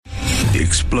the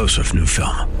explosive new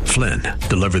film, Flynn,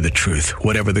 deliver the truth,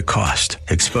 whatever the cost,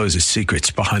 exposes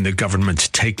secrets behind the government's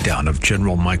takedown of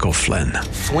General Michael Flynn.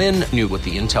 Flynn knew what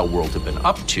the intel world had been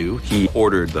up to. He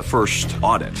ordered the first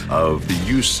audit of the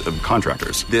use of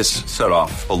contractors. This set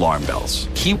off alarm bells.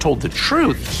 He told the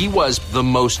truth. He was the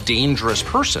most dangerous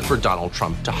person for Donald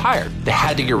Trump to hire. They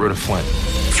had to get rid of Flynn.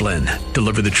 Flynn,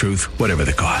 deliver the truth, whatever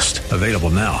the cost. Available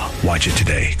now. Watch it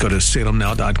today. Go to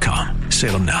salemnow.com.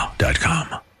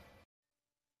 salemnow.com.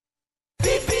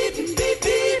 Beep, beep, beep, beep,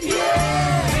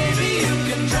 yeah. Baby, you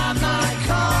can drive my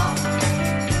car.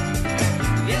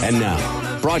 Yes, and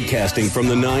now, broadcasting from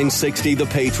the 960 The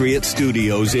Patriot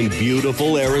Studios in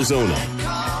beautiful Arizona,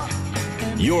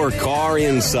 your car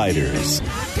insiders.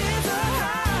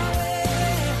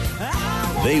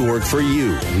 They work for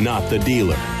you, not the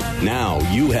dealer. Now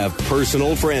you have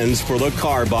personal friends for the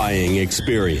car buying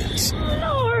experience.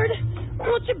 Lord,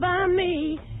 won't you buy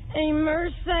me a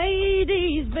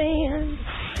Mercedes-Benz?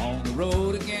 On the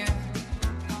road again.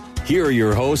 Here are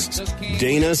your hosts,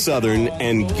 Dana Southern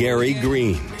and Gary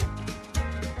Green.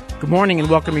 Good morning and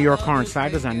welcome to Your Car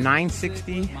Insiders on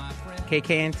 960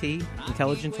 KKNT,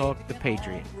 Intelligent Talk, The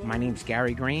Patriot. My name's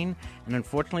Gary Green, and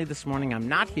unfortunately this morning I'm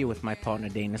not here with my partner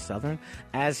Dana Southern,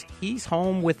 as he's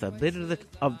home with a bit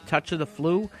of touch of the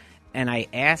flu, and I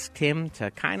asked him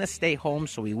to kind of stay home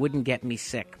so he wouldn't get me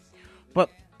sick. But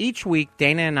each week,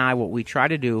 Dana and I, what we try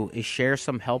to do is share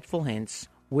some helpful hints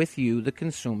with you, the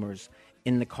consumers,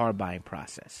 in the car buying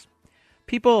process.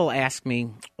 People ask me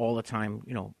all the time,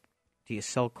 do you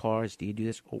sell cars? Do you do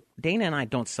this? Oh, Dana and I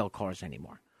don't sell cars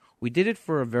anymore. We did it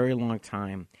for a very long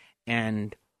time,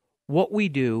 and what we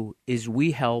do is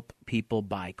we help people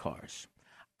buy cars.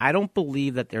 I don't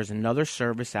believe that there's another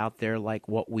service out there like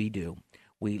what we do.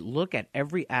 We look at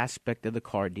every aspect of the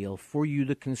car deal for you,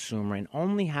 the consumer, and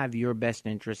only have your best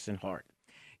interests in heart.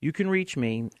 You can reach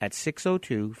me at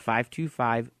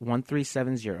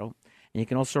 602-525-1370, and you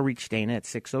can also reach Dana at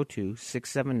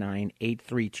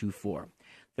 602-679-8324.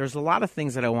 There's a lot of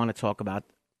things that I want to talk about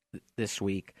this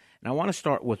week, and I want to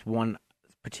start with one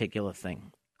particular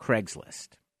thing, Craigslist.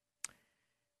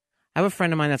 I have a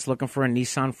friend of mine that's looking for a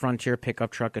Nissan Frontier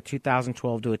pickup truck, a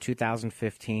 2012 to a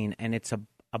 2015, and it's a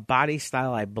body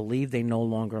style I believe they no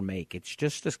longer make. It's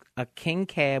just a king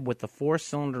cab with a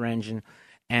 4-cylinder engine,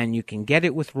 and you can get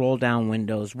it with roll-down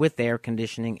windows, with air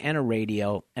conditioning, and a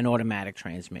radio, and automatic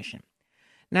transmission.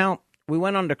 Now, we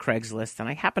went on to Craigslist, and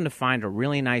I happened to find a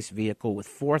really nice vehicle with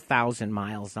 4,000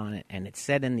 miles on it, and it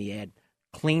said in the ad,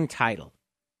 clean title.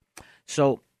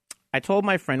 So I told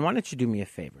my friend, why don't you do me a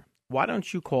favor? Why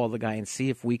don't you call the guy and see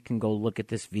if we can go look at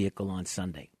this vehicle on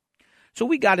Sunday? So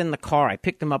we got in the car. I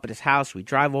picked him up at his house. We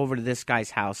drive over to this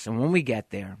guy's house, and when we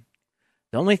get there,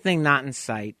 the only thing not in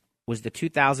sight was the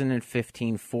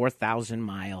 2015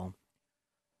 4,000-mile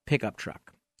pickup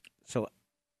truck. So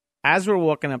as we're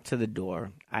walking up to the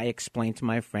door, I explained to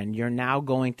my friend, you're now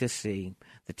going to see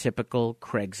the typical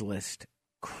Craigslist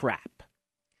crap.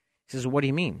 He says, what do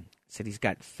you mean? I said, he's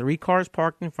got 3 cars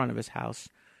parked in front of his house,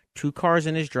 2 cars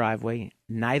in his driveway.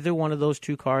 Neither one of those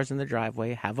 2 cars in the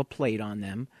driveway have a plate on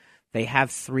them. They have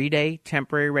 3-day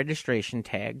temporary registration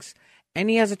tags, and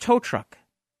he has a tow truck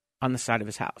on the side of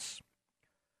his house.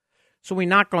 So we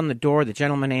knock on the door. The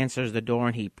gentleman answers the door,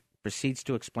 and he proceeds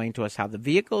to explain to us how the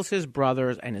vehicle is his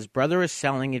brother's, and his brother is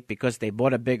selling it because they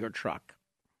bought a bigger truck.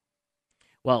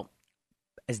 Well,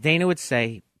 as Dana would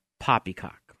say,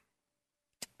 poppycock.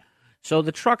 So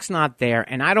the truck's not there,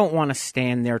 and I don't want to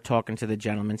stand there talking to the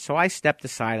gentleman, so I stepped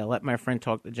aside. I let my friend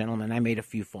talk to the gentleman, and I made a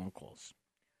few phone calls.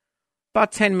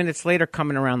 About 10 minutes later,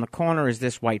 coming around the corner is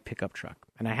this white pickup truck,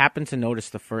 and I happen to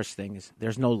notice the first thing is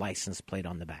there's no license plate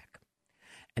on the back,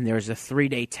 and there's a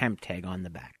 3-day temp tag on the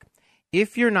back.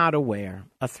 If you're not aware,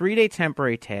 a 3-day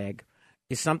temporary tag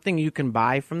is something you can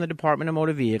buy from the Department of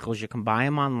Motor Vehicles. You can buy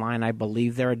them online. I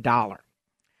believe they're $1.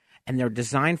 And they're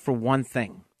designed for one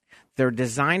thing. They're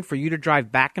designed for you to drive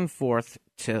back and forth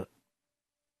to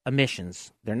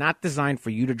emissions. They're not designed for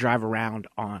you to drive around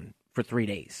on for 3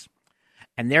 days.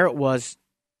 And there it was,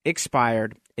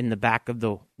 expired in the back of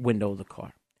the window of the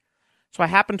car. So I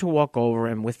happened to walk over,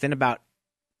 and within about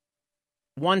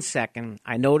 1 second,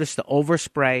 I noticed the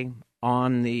overspray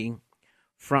on the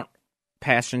front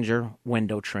passenger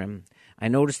window trim. I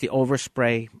noticed the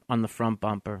overspray on the front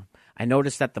bumper. I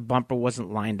noticed that the bumper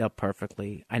wasn't lined up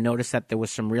perfectly. I noticed that there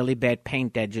was some really bad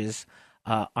paint edges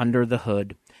under the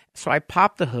hood. So I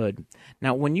popped the hood.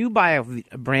 Now, when you buy a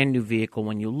brand new vehicle,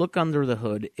 when you look under the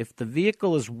hood, if the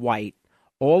vehicle is white,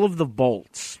 all of the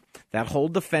bolts that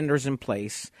hold the fenders in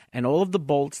place and all of the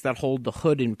bolts that hold the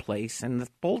hood in place and the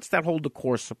bolts that hold the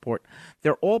core support,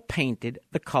 they're all painted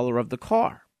the color of the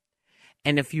car.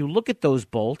 And if you look at those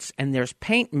bolts and there's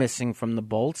paint missing from the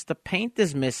bolts, the paint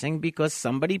is missing because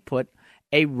somebody put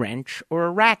a wrench or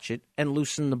a ratchet and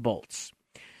loosened the bolts.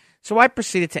 So I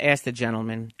proceeded to ask the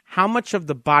gentleman how much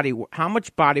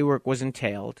bodywork was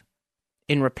entailed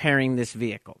in repairing this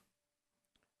vehicle.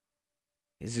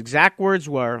 His exact words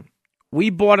were, "We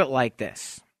bought it like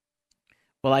this."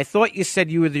 Well, I thought you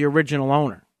said you were the original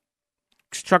owner.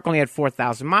 This truck only had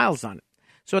 4,000 miles on it.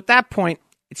 So at that point,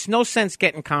 it's no sense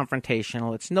getting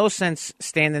confrontational. It's no sense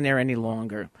standing there any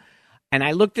longer. And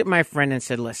I looked at my friend and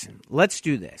said, listen, let's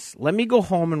do this. Let me go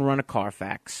home and run a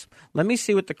Carfax. Let me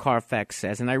see what the Carfax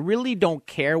says. And I really don't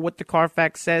care what the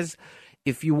Carfax says.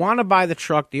 If you want to buy the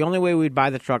truck, the only way we'd buy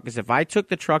the truck is if I took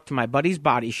the truck to my buddy's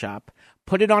body shop,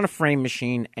 put it on a frame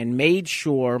machine, and made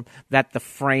sure that the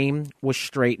frame was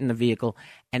straight in the vehicle.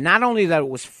 And not only that it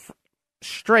was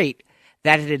straight,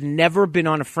 that it had never been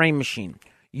on a frame machine.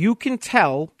 You can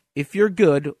tell if you're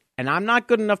good, and I'm not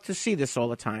good enough to see this all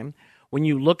the time. When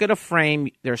you look at a frame,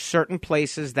 there are certain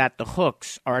places that the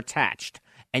hooks are attached,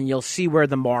 and you'll see where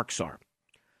the marks are.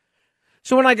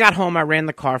 So when I got home, I ran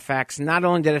the Carfax. Not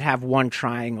only did it have one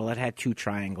triangle, it had two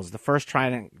triangles. The first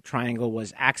triangle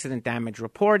was accident damage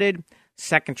reported.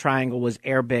 Second triangle was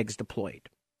airbags deployed.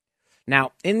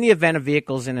 Now, in the event a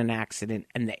vehicle's in an accident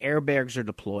and the airbags are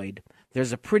deployed,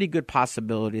 there's a pretty good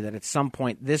possibility that at some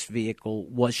point this vehicle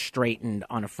was straightened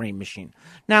on a frame machine.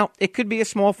 Now, it could be a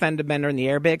small fender bender and the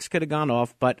airbags could have gone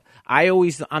off, but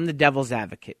I'm the devil's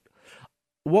advocate.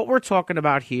 What we're talking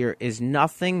about here is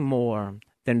nothing more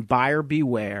than buyer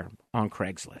beware on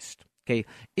Craigslist. Okay,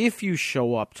 if you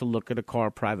show up to look at a car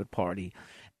private party,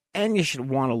 and you should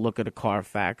want to look at a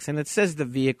Carfax, and it says the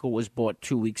vehicle was bought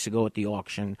 2 weeks ago at the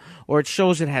auction, or it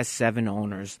shows it has 7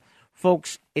 owners.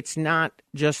 Folks, it's not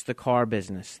just the car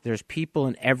business. There's people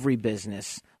in every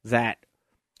business that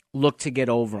look to get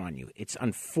over on you. It's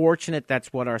unfortunate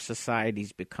that's what our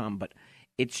society's become, but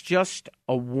it's just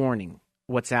a warning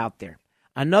what's out there.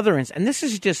 Another incident, and this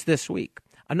is just this week,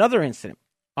 another incident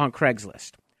on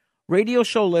Craigslist. Radio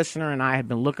show listener and I had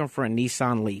been looking for a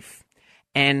Nissan Leaf,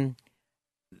 and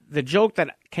the joke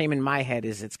that came in my head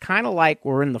is it's kind of like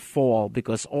we're in the fall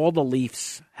because all the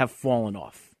leaves have fallen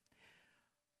off.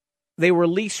 They were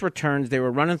lease returns. They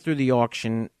were running through the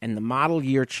auction, and the model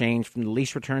year changed from the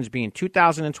lease returns being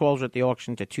 2012s at the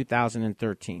auction to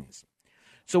 2013s.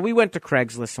 So we went to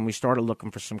Craigslist, and we started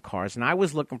looking for some cars, and I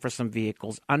was looking for some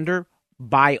vehicles under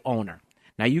by owner.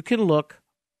 Now, you can look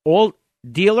all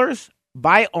dealers,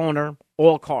 by owner,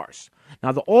 all cars.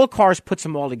 Now, the all cars puts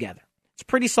them all together. It's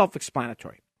pretty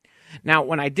self-explanatory. Now,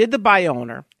 when I did the by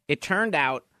owner, it turned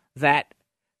out that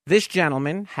this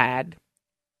gentleman had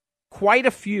quite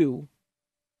a few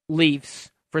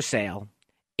Leafs for sale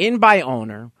in by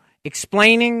owner,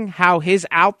 explaining how his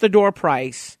out-the-door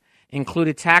price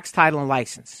included tax, title, and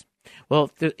license.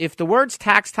 Well, if the words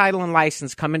tax, title, and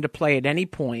license come into play at any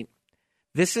point,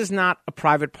 this is not a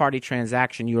private party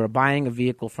transaction. You are buying a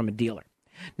vehicle from a dealer.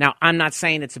 Now, I'm not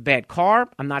saying it's a bad car.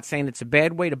 I'm not saying it's a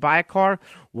bad way to buy a car.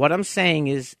 What I'm saying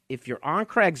is if you're on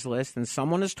Craigslist and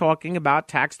someone is talking about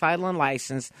tax, title, and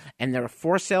license, and they're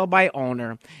for sale by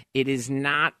owner, it is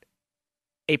not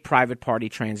a private party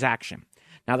transaction.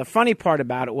 Now, the funny part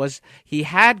about it was he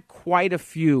had quite a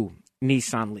few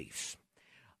Nissan Leafs.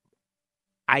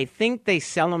 I think they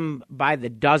sell them by the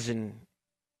dozen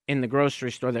in the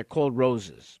grocery store. They're called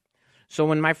Roses. So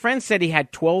when my friend said he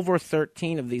had 12 or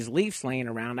 13 of these Leafs laying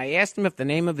around, I asked him if the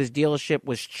name of his dealership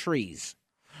was Trees,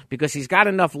 because he's got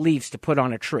enough Leafs to put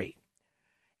on a tree.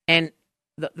 And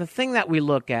the thing that we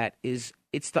look at is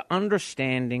it's the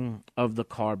understanding of the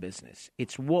car business.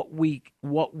 It's what we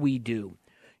do.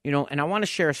 You know, and I want to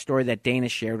share a story that Dana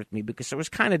shared with me because it was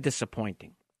kind of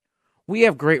disappointing. We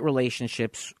have great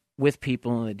relationships with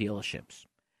people in the dealerships.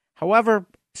 However,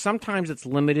 sometimes it's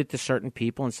limited to certain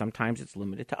people, and sometimes it's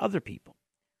limited to other people.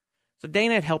 So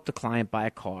Dana had helped a client buy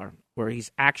a car where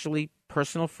he's actually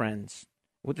personal friends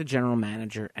with the general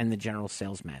manager and the general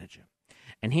sales manager.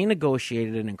 And he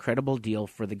negotiated an incredible deal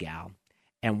for the gal.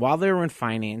 And while they were in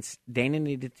finance, Dana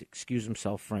needed to excuse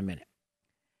himself for a minute.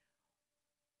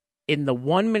 In the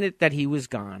 1 minute that he was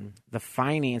gone, the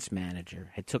finance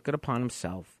manager had took it upon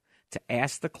himself to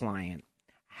ask the client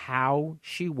how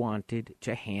she wanted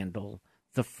to handle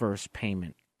the first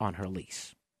payment on her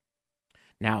lease.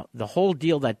 Now, the whole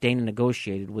deal that Dana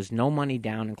negotiated was no money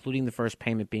down, including the first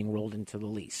payment being rolled into the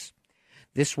lease.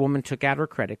 This woman took out her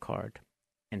credit card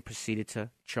and proceeded to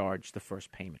charge the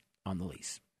first payment on the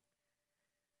lease.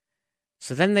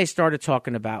 So then they started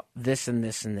talking about this and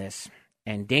this and this,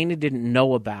 and Dana didn't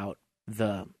know about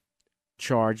the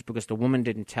charge because the woman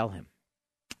didn't tell him.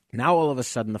 Now, all of a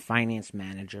sudden, the finance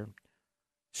manager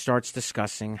starts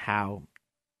discussing how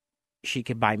she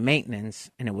could buy maintenance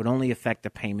and it would only affect the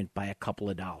payment by a couple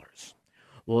of dollars.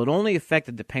 Well, it only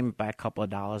affected the payment by a couple of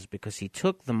dollars because he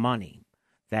took the money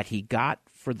that he got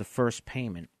for the first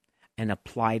payment and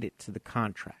applied it to the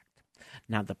contract.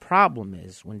 Now, the problem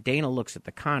is when Dana looks at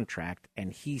the contract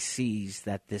and he sees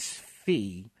that this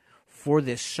fee for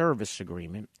this service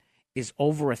agreement is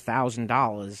over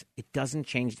 $1,000, it doesn't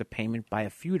change the payment by a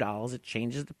few dollars. It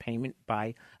changes the payment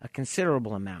by a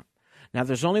considerable amount. Now,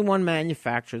 there's only one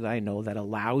manufacturer that I know that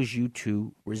allows you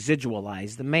to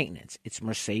residualize the maintenance. It's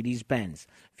Mercedes-Benz.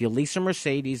 If you lease a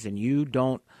Mercedes and you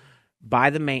don't buy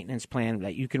the maintenance plan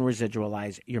that you can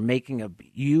residualize, you're making a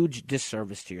huge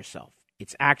disservice to yourself.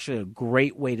 It's actually a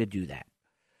great way to do that.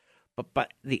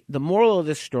 But the moral of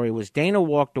this story was Dana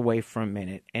walked away for a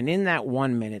minute, and in that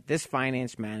 1 minute, this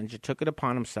finance manager took it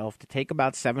upon himself to take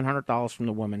about $700 from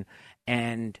the woman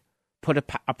and put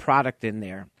a product in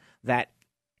there that,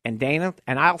 and Dana,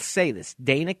 and I'll say this,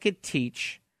 Dana could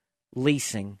teach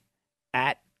leasing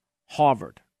at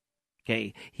Harvard.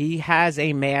 Okay, he has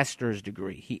a master's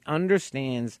degree. He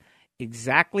understands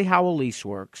exactly how a lease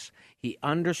works. He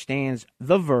understands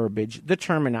the verbiage, the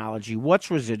terminology, what's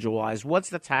residualized,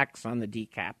 what's the tax on the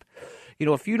decap. You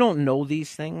know, if you don't know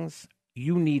these things,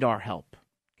 you need our help,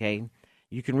 okay?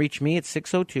 You can reach me at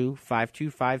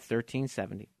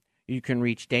 602-525-1370. You can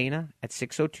reach Dana at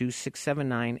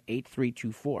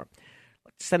 602-679-8324.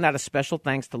 Let's send out a special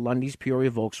thanks to Lundy's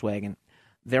Peoria Volkswagen.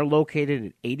 They're located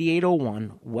at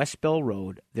 8801 West Bell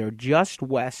Road. They're just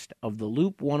west of the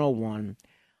Loop 101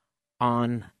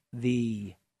 on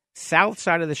the south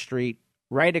side of the street,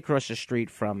 right across the street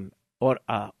from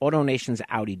Auto Nation's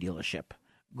Audi dealership.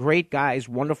 Great guys,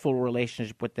 wonderful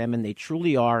relationship with them, and they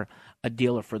truly are a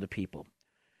dealer for the people.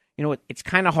 You know, it's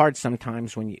kind of hard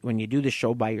sometimes when you do the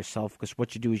show by yourself, because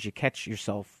what you do is you catch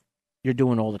yourself, you're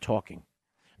doing all the talking,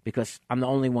 because I'm the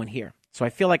only one here. So I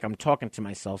feel like I'm talking to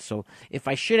myself. So if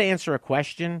I should answer a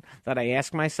question that I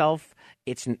ask myself,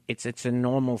 it's a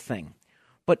normal thing.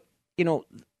 But, you know,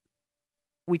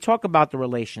 we talk about the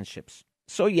relationships.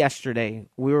 So yesterday,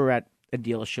 we were at a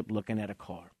dealership looking at a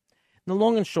car. And the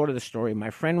long and short of the story, my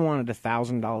friend wanted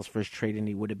 $1,000 for his trade, and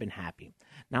he would have been happy.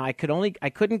 Now, I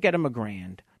couldn't get him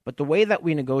 $1,000, but the way that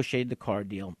we negotiated the car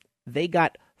deal, they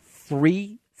got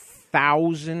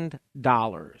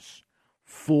 $3,000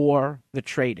 for the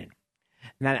trade-in.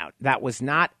 Now, that was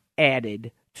not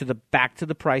added back to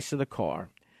the price of the car,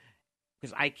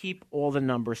 because I keep all the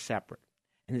numbers separate.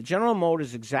 And the General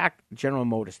Motors, the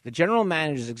general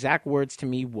manager's exact words to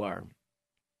me were,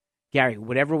 Gary,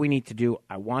 whatever we need to do,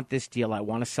 I want this deal. I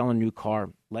want to sell a new car.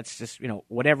 Let's just,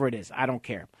 whatever it is, I don't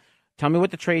care. Tell me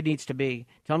what the trade needs to be.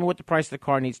 Tell me what the price of the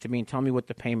car needs to be, and tell me what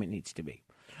the payment needs to be.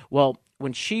 Well,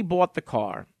 when she bought the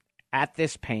car at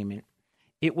this payment,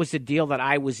 it was a deal that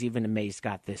I was even amazed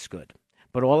got this good.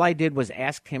 But all I did was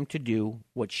ask him to do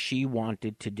what she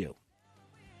wanted to do.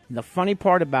 And the funny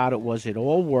part about it was it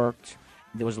all worked.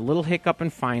 There was a little hiccup in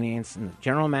finance, and the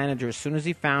general manager, as soon as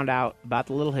he found out about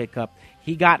the little hiccup,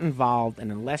 he got involved,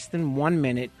 and in less than 1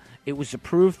 minute, it was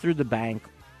approved through the bank,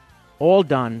 all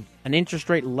done, an interest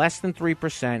rate less than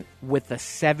 3% with a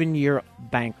 7-year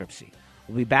bankruptcy.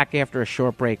 We'll be back after a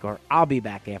short break, or I'll be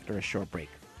back after a short break.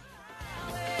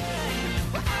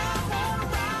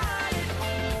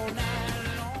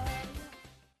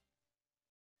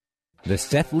 The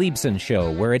Seth Leibson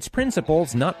Show, where it's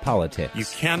principles, not politics. You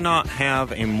cannot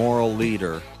have a moral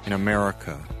leader in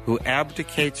America who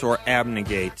abdicates or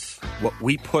abnegates what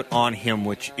we put on him,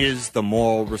 which is the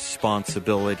moral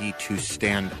responsibility to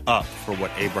stand up for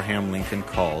what Abraham Lincoln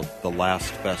called the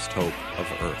last best hope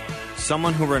of earth.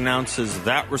 Someone who renounces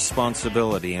that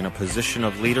responsibility in a position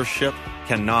of leadership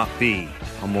cannot be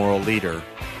a moral leader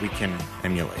we can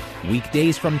emulate.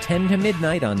 Weekdays from 10 to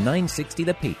midnight on 960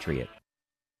 The Patriot.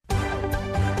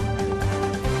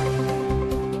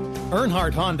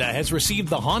 Earnhardt Honda has received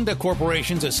the Honda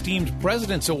Corporation's esteemed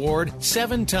President's Award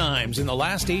 7 times in the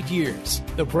last 8 years.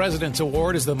 The President's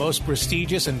Award is the most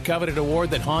prestigious and coveted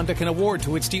award that Honda can award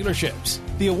to its dealerships.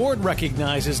 The award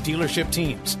recognizes dealership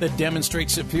teams that demonstrate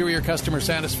superior customer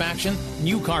satisfaction,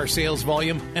 new car sales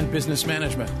volume, and business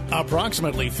management.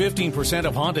 Approximately 15%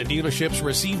 of Honda dealerships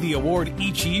receive the award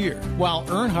each year, while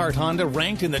Earnhardt Honda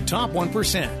ranked in the top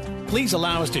 1%. Please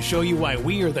allow us to show you why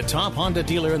we are the top Honda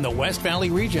dealer in the West Valley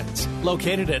regions,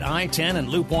 located at I-10 and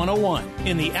Loop 101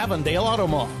 in the Avondale Auto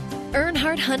Mall.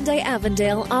 Earnhardt Hyundai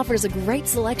Avondale offers a great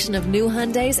selection of new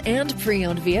Hyundais and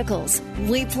pre-owned vehicles.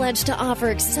 We pledge to offer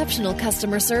exceptional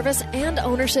customer service and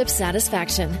ownership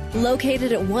satisfaction.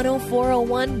 Located at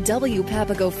 10401 W.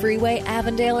 Papago Freeway,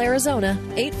 Avondale, Arizona,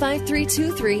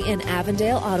 85323 in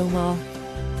Avondale Auto Mall.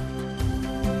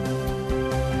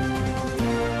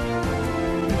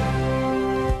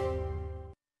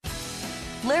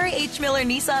 H. Miller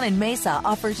Nissan in Mesa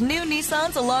offers new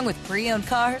Nissans along with pre-owned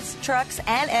cars, trucks,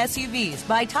 and SUVs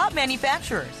by top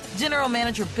manufacturers. General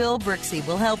Manager Bill Brixey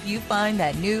will help you find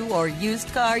that new or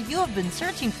used car you have been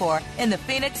searching for in the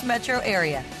Phoenix metro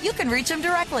area. You can reach him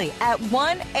directly at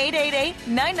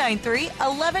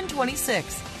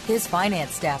 1-888-993-1126. His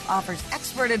finance staff offers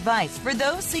expert advice for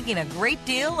those seeking a great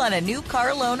deal on a new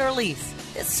car loan or lease.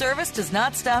 This service does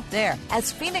not stop there,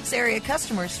 as Phoenix area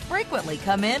customers frequently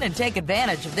come in and take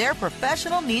advantage of their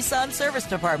professional Nissan service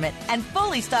department and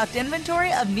fully stocked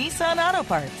inventory of Nissan auto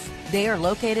parts. They are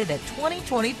located at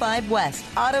 2025 West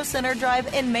Auto Center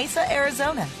Drive in Mesa,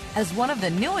 Arizona. As one of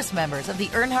the newest members of the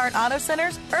Earnhardt Auto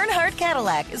Centers, Earnhardt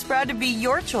Cadillac is proud to be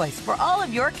your choice for all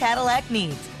of your Cadillac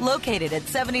needs. Located at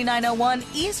 7901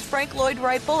 East Frank Lloyd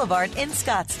Wright Boulevard in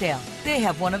Scottsdale. They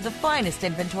have one of the finest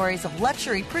inventories of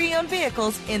luxury pre-owned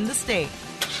vehicles in the state.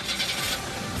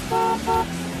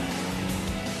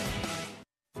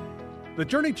 The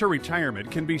journey to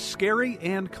retirement can be scary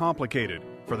and complicated.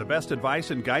 For the best advice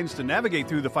and guidance to navigate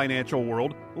through the financial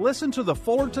world, listen to the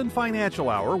Fullerton Financial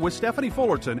Hour with Stephanie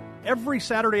Fullerton every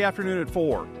Saturday afternoon at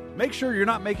 4. Make sure you're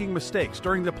not making mistakes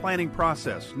during the planning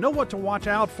process. Know what to watch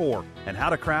out for and how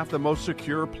to craft the most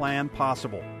secure plan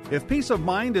possible. If peace of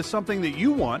mind is something that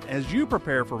you want as you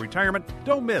prepare for retirement,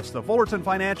 don't miss the Fullerton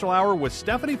Financial Hour with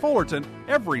Stephanie Fullerton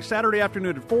every Saturday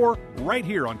afternoon at 4 right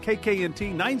here on KKNT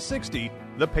 960,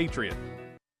 The Patriot.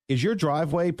 Is your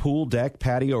driveway, pool, deck,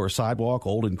 patio, or sidewalk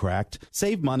old and cracked?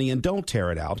 Save money and don't tear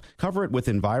it out. Cover it with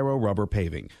Enviro Rubber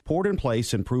Paving. Poured in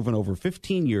place and proven over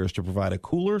 15 years to provide a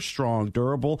cooler, strong,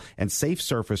 durable, and safe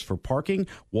surface for parking,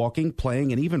 walking,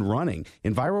 playing, and even running.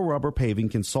 Enviro Rubber Paving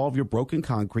can solve your broken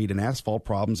concrete and asphalt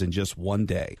problems in just one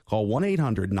day. Call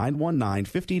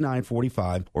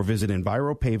 1-800-919-5945 or visit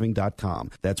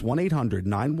EnviroPaving.com. That's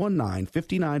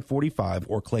 1-800-919-5945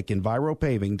 or click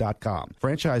EnviroPaving.com.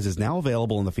 Franchise is now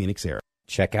available in the Phoenix area.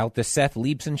 Check out the Seth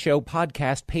Leibson Show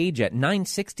podcast page at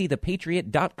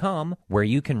 960thepatriot.com, where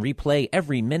you can replay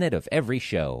every minute of every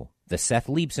show. The Seth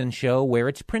Leibson Show, where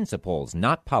it's principles,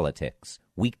 not politics.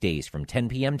 Weekdays from 10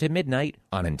 p.m. to midnight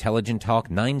on Intelligent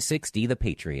Talk 960 The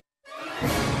Patriot.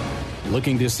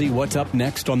 Looking to see what's up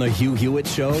next on The Hugh Hewitt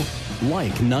Show?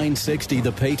 Like 960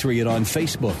 The Patriot on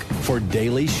Facebook for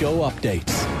daily show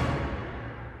updates.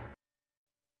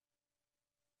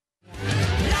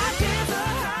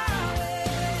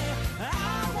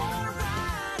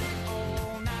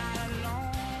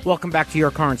 Welcome back to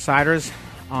Your Car Insiders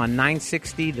on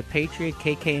 960 The Patriot,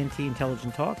 KKNT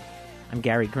Intelligent Talk. I'm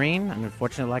Gary Green. And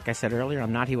unfortunately, like I said earlier,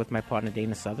 I'm not here with my partner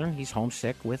Dana Southern. He's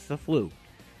homesick with the flu.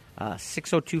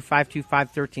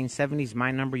 602-525-1370 is my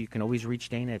number. You can always reach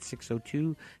Dana at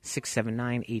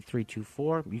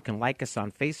 602-679-8324. You can like us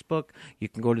on Facebook. You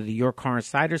can go to the Your Car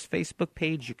Insiders Facebook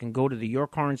page. You can go to the Your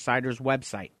Car Insiders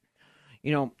website.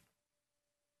 You know,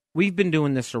 we've been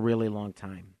doing this a really long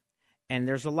time. And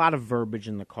there's a lot of verbiage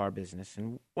in the car business.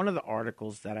 And one of the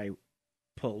articles that I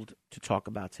pulled to talk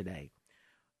about today,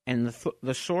 and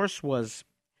the source was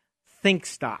Think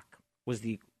Stock was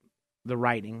the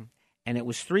writing, and it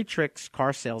was 3 tricks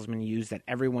car salesmen use that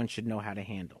everyone should know how to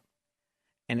handle.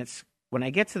 And it's when I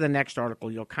get to the next article,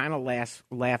 you'll kind of laugh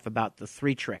about the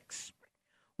 3 tricks.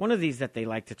 One of these that they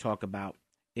like to talk about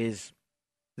is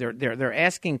they're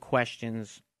asking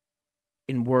questions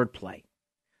in wordplay.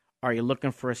 Are you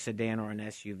looking for a sedan or an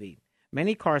SUV?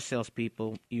 Many car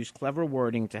salespeople use clever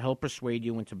wording to help persuade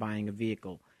you into buying a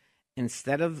vehicle.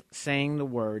 Instead of saying the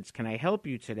words, "Can I help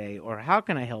you today?" or "How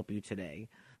can I help you today?"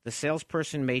 the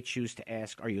salesperson may choose to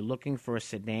ask, "Are you looking for a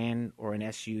sedan or an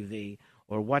SUV?"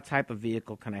 or "What type of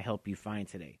vehicle can I help you find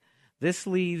today?" This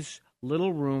leaves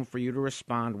little room for you to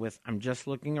respond with, "I'm just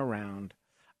looking around.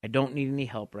 I don't need any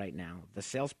help right now." The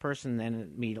salesperson then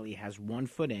immediately has one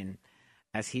foot in,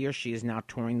 as he or she is now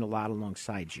touring the lot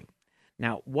alongside you.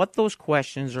 Now, what those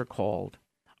questions are called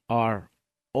are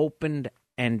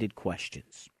open-ended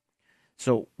questions.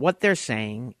 So what they're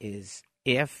saying is,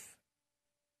 if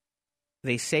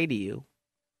they say to you,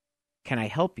 "Can I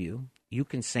help you?" you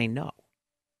can say no.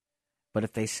 But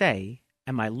if they say,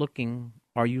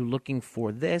 "Are you looking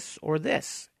for this or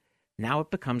this?" now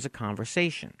it becomes a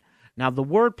conversation. Now, the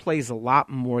word plays a lot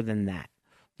more than that.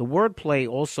 The word play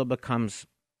also becomes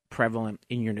prevalent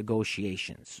in your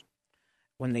negotiations.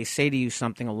 When they say to you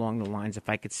something along the lines, "If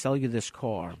I could sell you this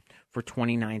car for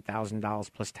 $29,000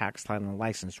 plus tax, title, and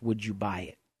license, would you buy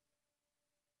it?"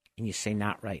 And you say,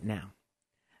 "Not right now."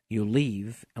 You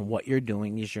leave, and what you're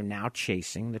doing is you're now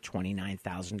chasing the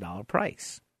 $29,000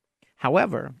 price.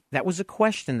 However, that was a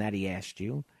question that he asked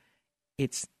you.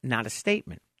 It's not a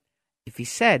statement. If he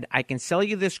said, "I can sell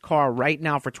you this car right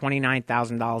now for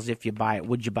 $29,000 if you buy it,"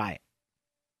 would you buy it?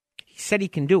 He said he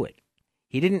can do it.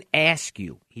 He didn't ask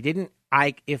you. He didn't,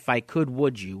 if I could,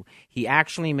 would you? He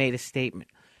actually made a statement.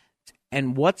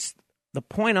 And what's the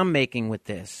point I'm making with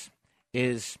this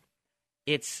is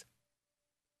it's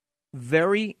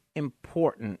very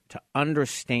important to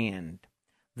understand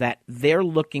that they're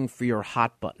looking for your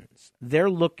hot buttons. They're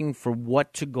looking for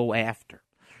what to go after.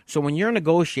 So when you're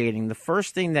negotiating, the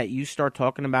first thing that you start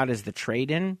talking about is the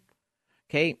trade-in.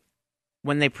 Okay?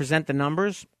 When they present the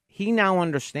numbers, he now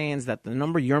understands that the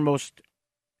number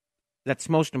that's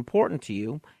most important to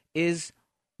you is,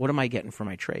 what am I getting for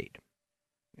my trade?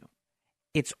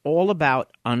 It's all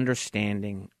about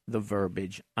understanding the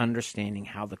verbiage, understanding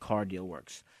how the car deal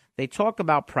works. They talk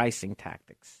about pricing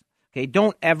tactics. Okay,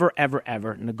 don't ever, ever,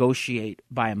 ever negotiate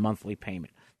by a monthly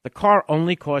payment. The car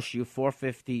only costs you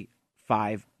 $455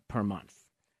 per month.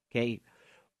 Okay,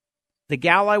 the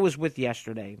gal I was with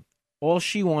yesterday, all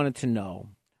she wanted to know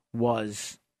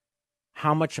was,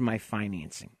 how much am I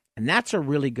financing? And that's a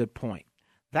really good point.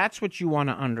 That's what you want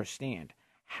to understand.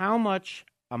 How much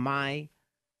am I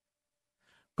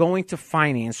going to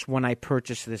finance when I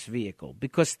purchase this vehicle?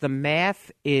 Because the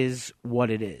math is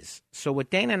what it is. So what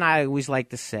Dana and I always like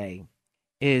to say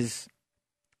is,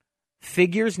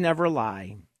 figures never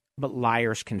lie, but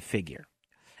liars can figure.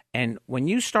 And when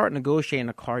you start negotiating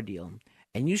a car deal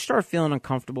and you start feeling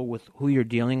uncomfortable with who you're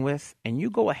dealing with and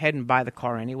you go ahead and buy the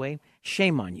car anyway,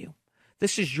 shame on you.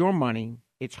 This is your money.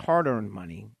 It's hard-earned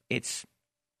money.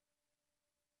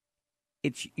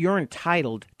 You're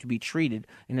entitled to be treated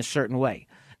in a certain way.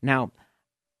 Now,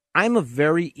 I'm a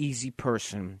very easy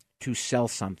person to sell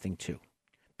something to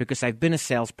because I've been a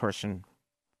salesperson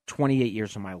 28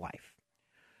 years of my life.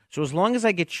 So as long as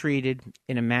I get treated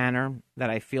in a manner that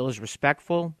I feel is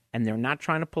respectful and they're not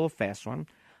trying to pull a fast one,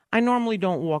 I normally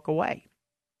don't walk away.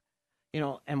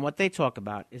 And what they talk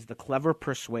about is the clever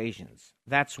persuasions.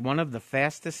 That's one of the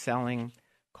fastest selling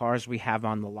cars we have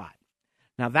on the lot.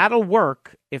 Now, that'll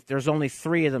work if there's only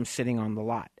 3 of them sitting on the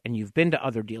lot and you've been to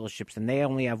other dealerships and they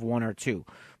only have 1 or 2.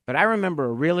 But I remember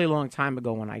a really long time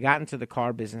ago when I got into the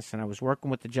car business and I was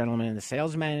working with the gentleman and the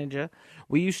sales manager,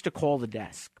 we used to call the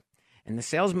desk. And the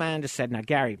sales manager said, now,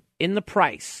 Gary, in the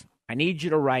price, I need you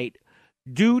to write,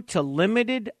 due to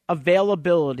limited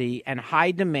availability and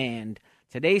high demand,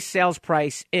 today's sales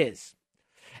price is.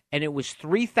 And it was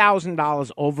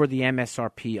 $3,000 over the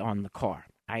MSRP on the car.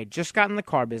 I had just gotten the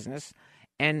car business.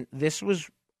 And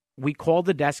we called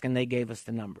the desk and they gave us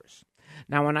the numbers.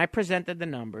 Now, when I presented the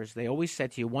numbers, they always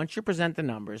said to you, once you present the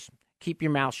numbers, keep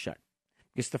your mouth shut.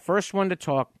 Because the first one to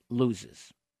talk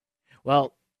loses.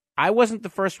 Well, I wasn't the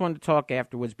first one to talk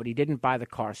afterwards, but he didn't buy the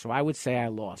car, so I would say I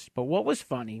lost. But what was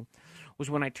funny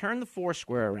was when I turned the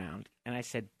Foursquare around and I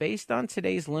said, based on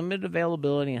today's limited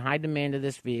availability and high demand of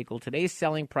this vehicle, today's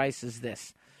selling price is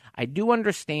this. I do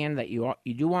understand that you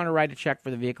do want to write a check for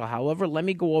the vehicle. However, let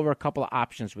me go over a couple of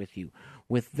options with you.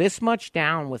 With this much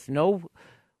down, with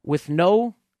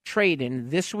no trade-in,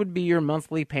 this would be your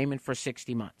monthly payment for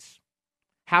 60 months.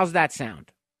 How's that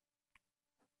sound?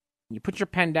 You put your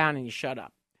pen down and you shut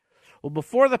up. Well,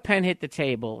 before the pen hit the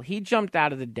table, he jumped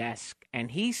out of the desk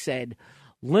and he said,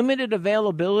 limited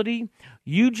availability,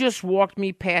 you just walked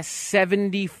me past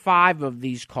 75 of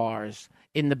these cars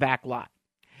in the back lot.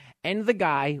 And the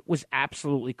guy was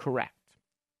absolutely correct.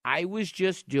 I was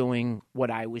just doing what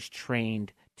I was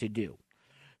trained to do.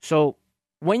 So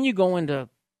when you go into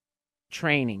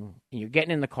training and you're getting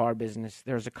in the car business,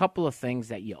 there's a couple of things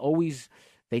that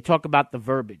they talk about the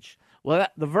verbiage. Well,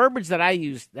 the verbiage that I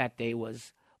used that day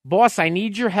was, boss, I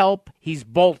need your help. He's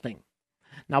bolting.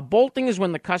 Now, bolting is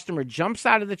when the customer jumps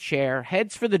out of the chair,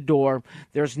 heads for the door.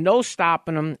 There's no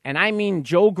stopping them. And I mean,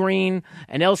 Joe Green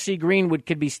and L.C. Greenwood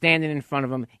could be standing in front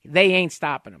of them. They ain't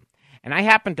stopping them. And I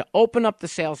happen to open up the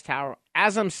sales tower.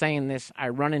 As I'm saying this, I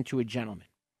run into a gentleman.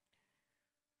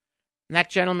 And that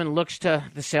gentleman looks to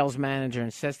the sales manager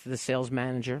and says to the sales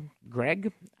manager,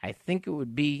 Greg, I think it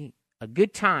would be a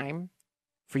good time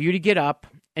for you to get up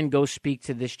and go speak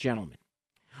to this gentleman.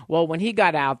 Well, when he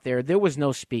got out there was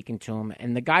no speaking to him,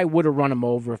 and the guy would have run him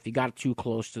over if he got too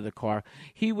close to the car.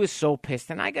 He was so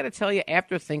pissed. And I got to tell you,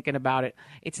 after thinking about it,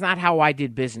 it's not how I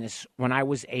did business when I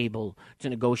was able to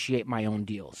negotiate my own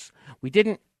deals. We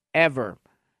didn't ever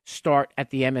start at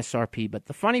the MSRP, but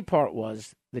the funny part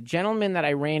was the gentleman that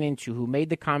I ran into who made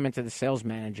the comment to the sales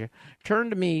manager turned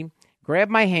to me,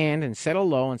 grabbed my hand, and said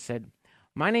hello and said,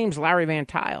 my name's Larry Van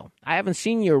Tile. I haven't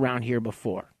seen you around here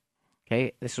before.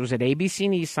 Okay, this was at ABC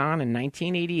Nissan in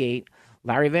 1988.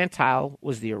 Larry Van Tile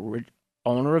was the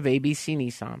owner of ABC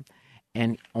Nissan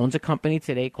and owns a company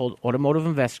today called Automotive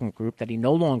Investment Group that he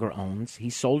no longer owns. He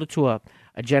sold it to a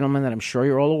gentleman that I'm sure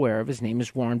you're all aware of. His name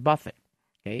is Warren Buffett.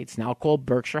 Okay, it's now called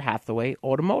Berkshire Hathaway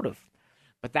Automotive.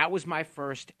 But that was my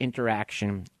first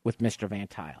interaction with Mr. Van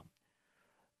Tuyl.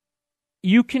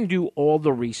 You can do all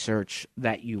the research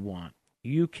that you want.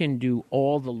 You can do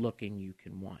all the looking you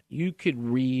can want. You could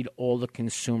read all the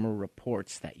consumer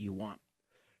reports that you want.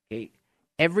 Okay?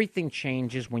 Everything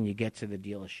changes when you get to the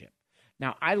dealership.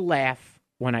 Now, I laugh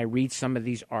when I read some of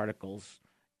these articles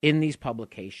in these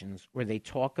publications where they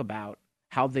talk about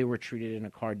how they were treated in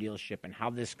a car dealership and how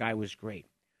this guy was great.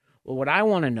 Well, what I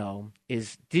want to know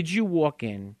is, did you walk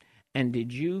in and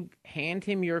did you hand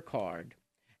him your card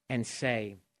and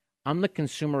say, I'm the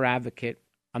consumer advocate,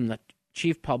 I'm the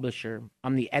chief publisher,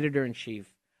 I'm the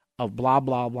editor-in-chief of blah,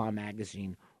 blah, blah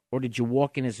magazine, or did you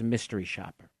walk in as a mystery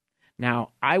shopper? Now,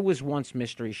 I was once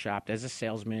mystery shopped as a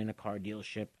salesman in a car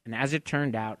dealership, and as it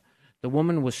turned out, the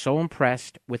woman was so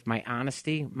impressed with my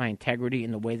honesty, my integrity,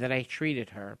 and the way that I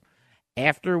treated her.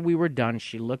 After we were done,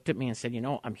 she looked at me and said,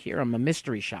 I'm here, I'm a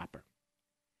mystery shopper.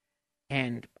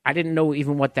 And I didn't know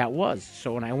even what that was.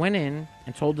 So when I went in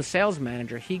and told the sales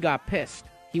manager, he got pissed.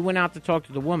 He went out to talk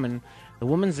to the woman. The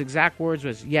woman's exact words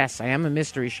was, yes, I am a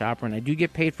mystery shopper, and I do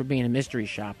get paid for being a mystery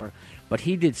shopper. But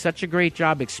he did such a great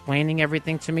job explaining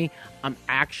everything to me, I'm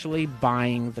actually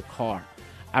buying the car.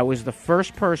 I was the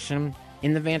first person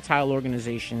in the Van Tuyl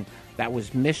organization that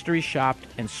was mystery shopped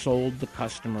and sold the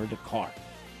customer the car.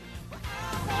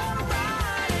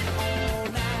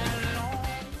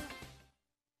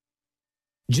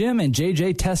 Jim and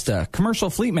JJ Testa, commercial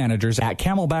fleet managers at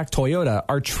Camelback Toyota,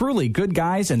 are truly good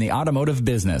guys in the automotive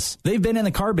business. They've been in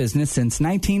the car business since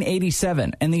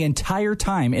 1987 and the entire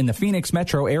time in the Phoenix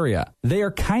metro area. They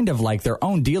are kind of like their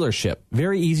own dealership,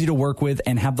 very easy to work with,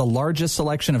 and have the largest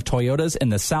selection of Toyotas in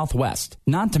the Southwest.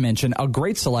 Not to mention a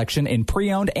great selection in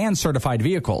pre-owned and certified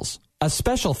vehicles. A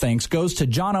special thanks goes to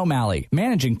John O'Malley,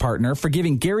 managing partner, for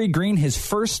giving Gary Green his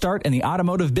first start in the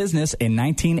automotive business in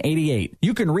 1988.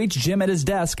 You can reach Jim at his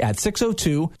desk at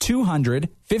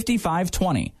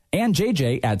 602-200-5520 and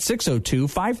JJ at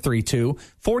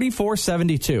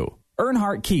 602-532-4472.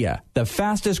 Earnhardt Kia, the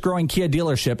fastest growing Kia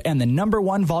dealership and the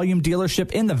 #1 volume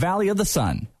dealership in the Valley of the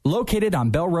Sun. Located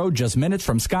on Bell Road just minutes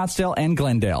from Scottsdale and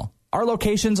Glendale. Our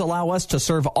locations allow us to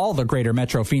serve all the greater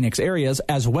Metro Phoenix areas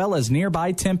as well as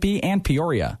nearby Tempe and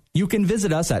Peoria. You can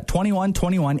visit us at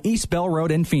 2121 East Bell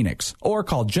Road in Phoenix or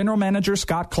call General Manager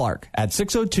Scott Clark at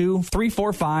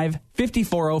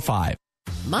 602-345-5405.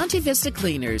 Monte Vista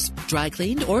Cleaners. Dry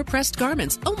cleaned or pressed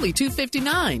garments, only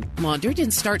 $2.59. Laundered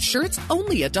and starched shirts,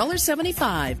 only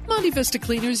 $1.75. Monte Vista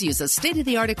Cleaners uses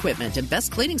state-of-the-art equipment and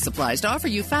best cleaning supplies to offer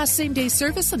you fast same-day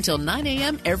service until 9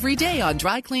 a.m. every day on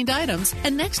dry cleaned items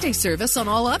and next-day service on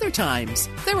all other times.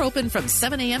 They're open from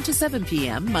 7 a.m. to 7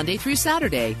 p.m. Monday through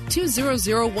Saturday.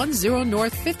 20010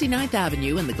 North 59th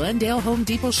Avenue in the Glendale Home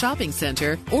Depot Shopping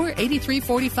Center or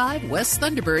 8345 West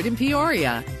Thunderbird in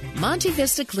Peoria. Monte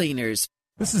Vista Cleaners.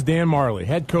 This is Dan Marley,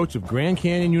 head coach of Grand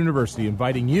Canyon University,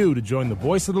 inviting you to join the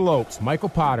voice of the Lopes, Michael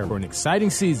Potter, for an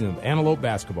exciting season of Antelope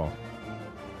basketball.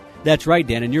 That's right,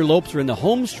 Dan, and your Lopes are in the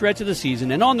home stretch of the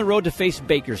season and on the road to face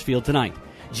Bakersfield tonight.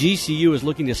 GCU is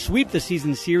looking to sweep the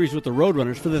season series with the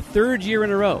Roadrunners for the third year in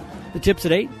a row. The tips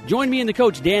at 8. Join me and the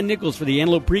coach, Dan Nichols, for the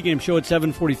Antelope pregame show at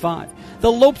 7:45.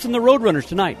 The Lopes and the Roadrunners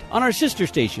tonight on our sister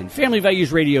station, Family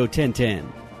Values Radio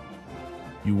 1010.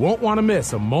 You won't want to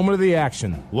miss a moment of the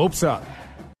action. Lopes up.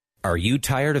 Are you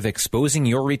tired of exposing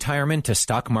your retirement to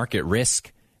stock market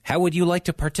risk? How would you like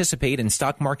to participate in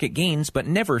stock market gains but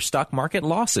never stock market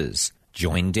losses?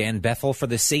 Join Dan Bethel for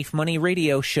the Safe Money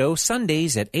Radio Show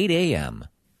Sundays at 8 a.m.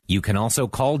 You can also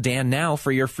call Dan now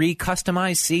for your free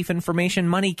customized Safe Information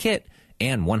Money Kit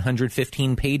and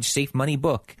 115-page Safe Money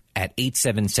book at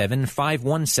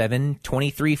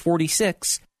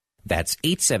 877-517-2346. That's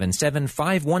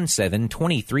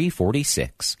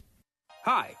 877-517-2346.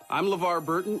 Hi, I'm LeVar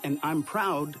Burton, and I'm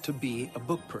proud to be a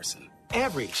book person.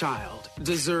 Every child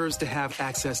deserves to have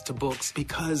access to books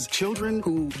because children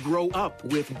who grow up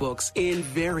with books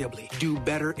invariably do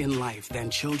better in life than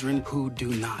children who do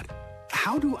not.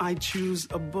 How do I choose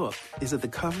a book? Is it the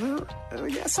cover? Yeah, I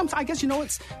guess,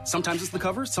 sometimes it's the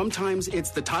cover, sometimes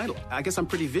it's the title. I guess I'm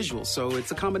pretty visual, so it's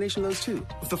a combination of those two.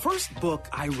 The first book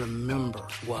I remember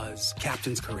was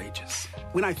Captains Courageous.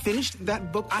 When I finished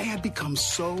that book, I had become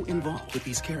so involved with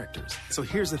these characters. So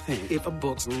here's the thing. If a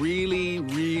book's really,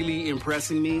 really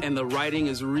impressing me and the writing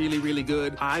is really, really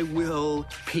good, I will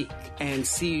peek and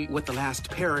see what the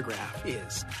last paragraph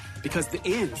is. Because the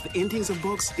endings of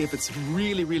books, if it's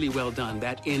really, really well done,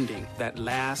 that ending, that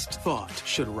last thought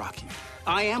should rock you.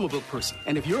 I am a book person,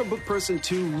 and if you're a book person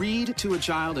too, read to a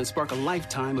child and spark a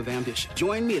lifetime of ambition.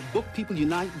 Join me at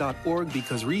bookpeopleunite.org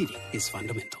because reading is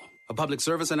fundamental. A public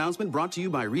service announcement brought to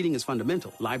you by Reading is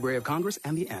Fundamental, Library of Congress,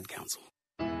 and the Ad Council.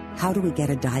 How do we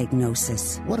get a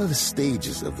diagnosis? What are the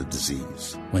stages of the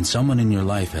disease? When someone in your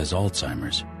life has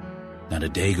Alzheimer's, not a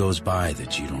day goes by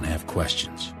that you don't have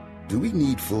questions. Do we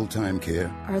need full-time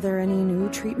care? Are there any new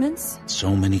treatments?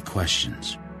 So many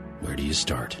questions. Where do you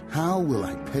start? How will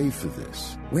I pay for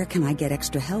this? Where can I get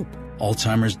extra help?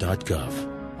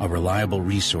 Alzheimers.gov, a reliable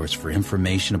resource for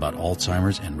information about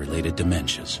Alzheimer's and related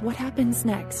dementias. What happens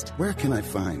next? Where can I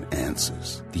find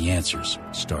answers? The answers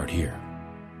start here.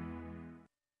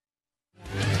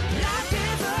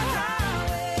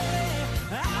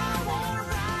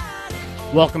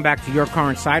 Welcome back to Your Car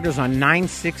Insiders on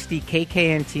 960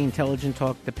 KKNT Intelligent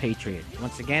Talk, The Patriot.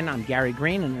 Once again, I'm Gary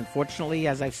Green, and unfortunately,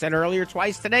 as I've said earlier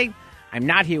twice today, I'm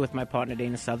not here with my partner,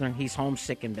 Dana Southern. He's home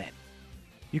sick in bed.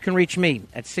 You can reach me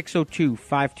at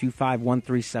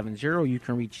 602-525-1370. You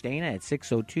can reach Dana at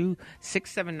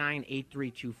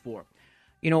 602-679-8324.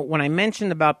 You know, when I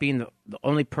mentioned about being the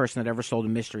only person that ever sold a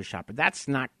mystery shopper, that's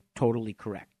not totally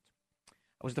correct.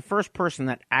 I was the first person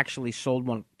that actually sold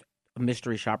a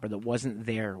mystery shopper that wasn't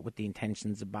there with the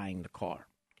intentions of buying the car.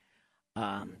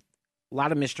 A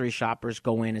lot of mystery shoppers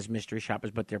go in as mystery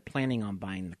shoppers, but they're planning on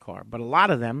buying the car. But a lot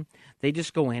of them, they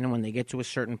just go in, and when they get to a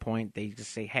certain point, they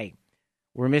just say, hey,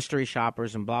 we're mystery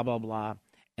shoppers and blah, blah, blah.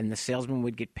 And the salesman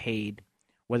would get paid,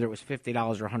 whether it was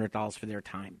 $50 or $100 for their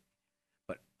time.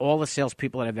 But all the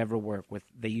salespeople that I've ever worked with,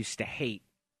 they used to hate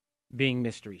being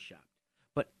mystery shopped.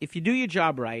 But if you do your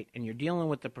job right and you're dealing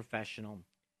with the professional,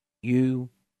 you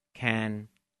can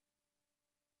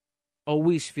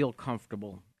always feel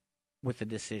comfortable with the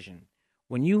decision.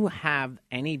 When you have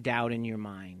any doubt in your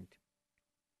mind,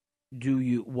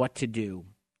 what to do,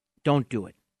 don't do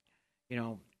it. You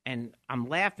know, and I'm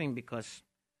laughing because,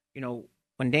 you know,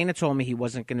 when Dana told me he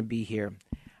wasn't going to be here,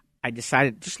 I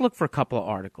decided just look for a couple of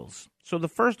articles. So the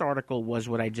first article was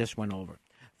what I just went over.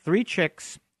 Three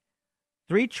tricks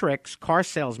car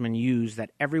salesmen use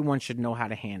that everyone should know how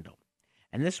to handle.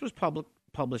 And this was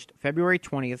published February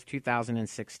 20th,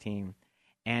 2016,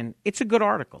 and it's a good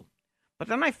article. But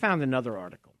then I found another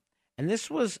article, and this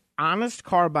was honest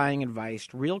car buying advice,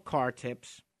 real car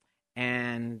tips,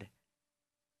 and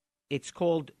it's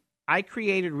called, I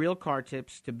created Real Car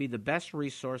Tips to be the best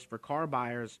resource for car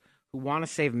buyers who want to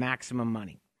save maximum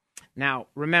money. Now,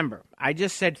 remember, I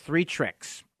just said 3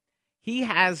 tricks. He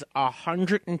has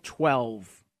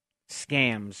 112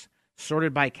 scams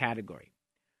sorted by category.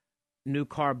 New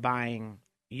car buying,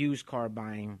 used car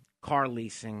buying, car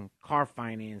leasing, car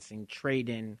financing,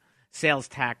 trade-in, sales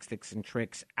tactics and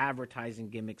tricks, advertising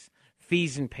gimmicks,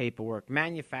 fees and paperwork,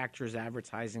 manufacturers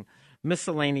advertising,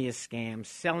 miscellaneous scams,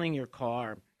 selling your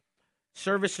car,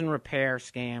 service and repair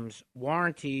scams,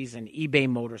 warranties, and eBay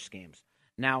motor scams.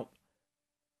 Now,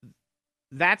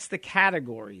 that's the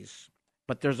categories,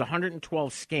 but there's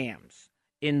 112 scams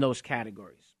in those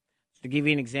categories. So to give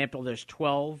you an example, there's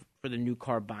 12 for the new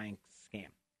car buying scam.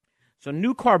 So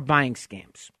new car buying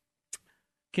scams.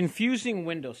 Confusing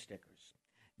window stickers.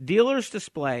 Dealers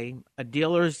display a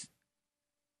dealer's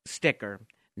sticker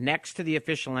next to the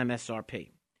official MSRP.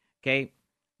 Okay?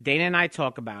 Dana and I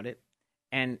talk about it,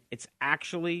 and it's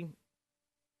actually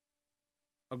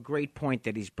a great point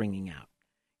that he's bringing out.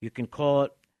 You can call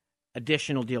it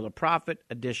additional dealer profit,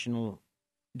 additional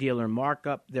dealer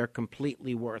markup. They're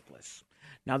completely worthless.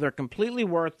 Now, they're completely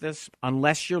worthless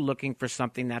unless you're looking for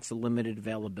something that's a limited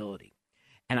availability.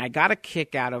 And I got a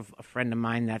kick out of a friend of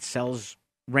mine that sells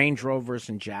Range Rovers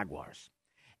and Jaguars.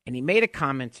 And he made a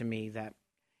comment to me that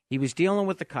he was dealing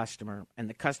with the customer, and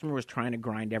the customer was trying to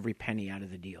grind every penny out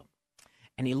of the deal.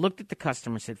 And he looked at the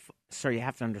customer and said, sir, you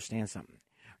have to understand something.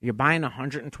 You're buying a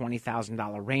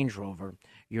 $120,000 Range Rover.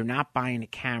 You're not buying a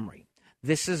Camry.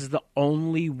 This is the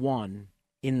only one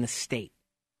in the state.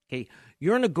 Okay,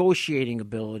 your negotiating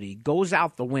ability goes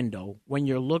out the window when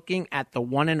you're looking at the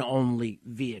one and only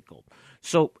vehicle.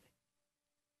 So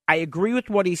I agree with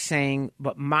what he's saying,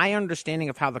 but my understanding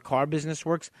of how the car business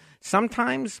works,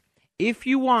 sometimes if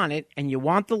you want it and you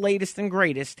want the latest and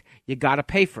greatest, you got to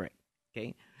pay for it.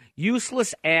 Okay,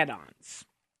 useless add-ons.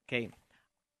 Okay,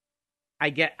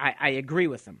 I agree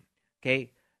with him.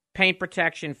 Okay, paint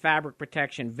protection, fabric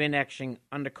protection, VIN etching,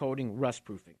 undercoating, rust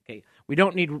proofing. Okay, we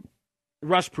don't need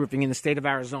rust proofing in the state of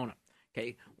Arizona.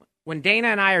 Okay, when Dana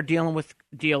and I are dealing with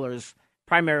dealers,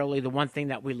 primarily the one thing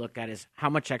that we look at is how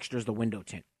much extra is the window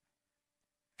tint.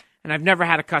 And I've never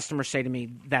had a customer say to me,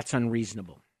 that's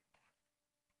unreasonable.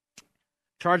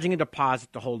 Charging a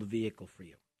deposit to hold a vehicle for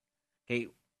you. Okay,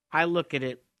 I look at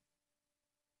it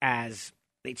as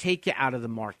they take you out of the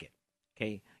market.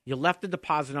 Okay, you left a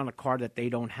deposit on a car that they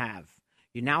don't have.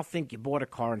 You now think you bought a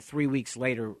car, and 3 weeks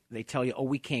later they tell you, oh,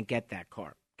 we can't get that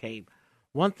car. Okay.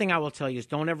 One thing I will tell you is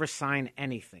don't ever sign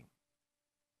anything.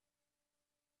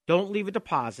 Don't leave a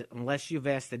deposit unless you've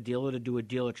asked the dealer to do a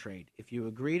dealer trade. If you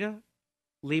agree to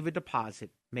leave a deposit,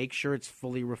 make sure it's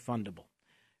fully refundable.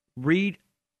 Read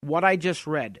what I just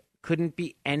read. Couldn't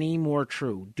be any more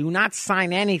true. Do not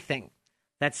sign anything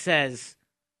that says,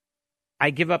 I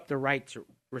give up the right to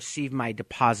receive my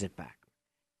deposit back.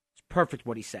 It's perfect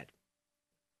what he said.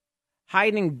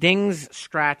 Hiding dings,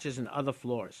 scratches, and other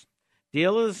flaws.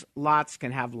 Dealers' lots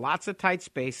can have lots of tight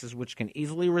spaces, which can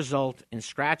easily result in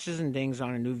scratches and dings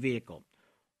on a new vehicle.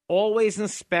 Always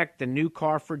inspect the new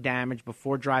car for damage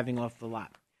before driving off the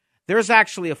lot. There's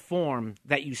actually a form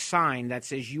that you sign that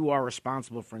says you are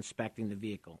responsible for inspecting the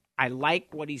vehicle. I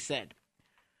like what he said.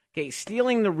 Okay,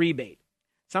 stealing the rebate.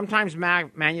 Sometimes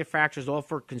manufacturers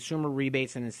offer consumer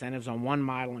rebates and incentives on one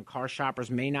model, and car shoppers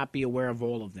may not be aware of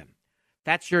all of them.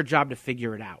 That's your job to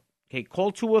figure it out. Okay,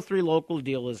 call 2 or 3 local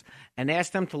dealers and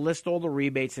ask them to list all the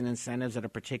rebates and incentives at a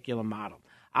particular model.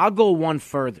 I'll go one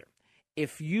further.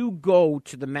 If you go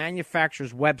to the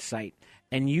manufacturer's website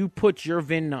and you put your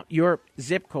your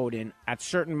zip code in at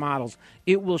certain models,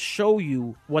 it will show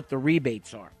you what the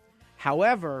rebates are.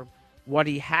 However, what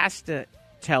he has to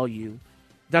tell you,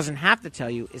 doesn't have to tell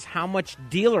you, is how much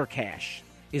dealer cash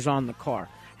is on the car.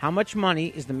 How much money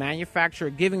is the manufacturer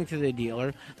giving to the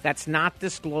dealer that's not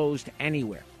disclosed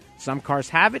anywhere? Some cars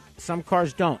have it, some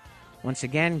cars don't. Once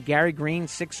again, Gary Green,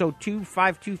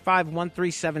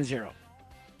 602-525-1370.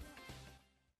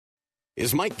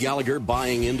 Is Mike Gallagher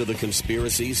buying into the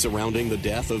conspiracy surrounding the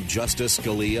death of Justice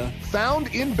Scalia?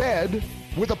 Found in bed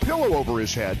with a pillow over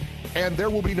his head, and there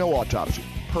will be no autopsy,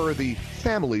 per the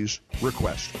family's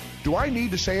request. Do I need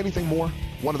to say anything more?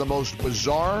 One of the most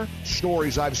bizarre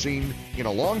stories I've seen in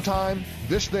a long time.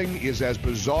 This thing is as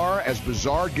bizarre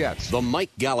gets. The Mike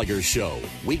Gallagher Show,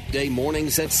 weekday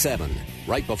mornings at 7,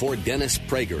 right before Dennis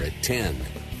Prager at 10,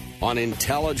 on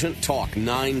Intelligent Talk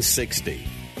 960,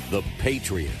 The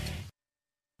Patriot.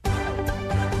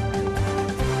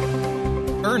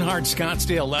 Earnhardt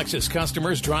Scottsdale Lexus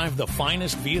customers drive the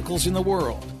finest vehicles in the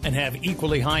world and have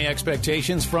equally high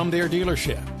expectations from their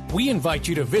dealership. We invite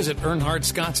you to visit Earnhardt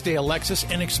Scottsdale Lexus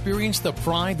and experience the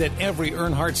pride that every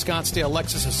Earnhardt Scottsdale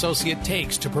Lexus associate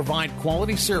takes to provide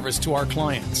quality service to our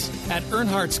clients. At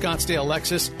Earnhardt Scottsdale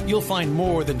Lexus, you'll find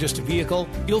more than just a vehicle.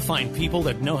 You'll find people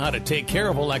that know how to take care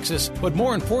of a Lexus, but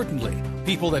more importantly,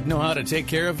 people that know how to take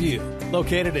care of you.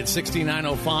 Located at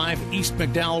 6905 East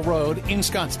McDowell Road in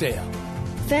Scottsdale.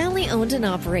 Family owned and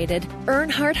operated,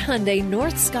 Earnhardt Hyundai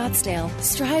North Scottsdale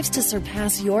strives to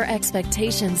surpass your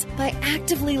expectations by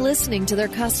actively listening to their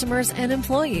customers and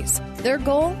employees. Their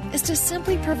goal is to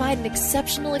simply provide an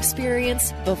exceptional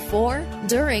experience before,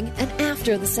 during, and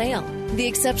after the sale. The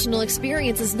exceptional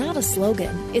experience is not a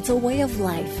slogan, it's a way of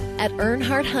life at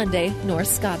Earnhardt Hyundai North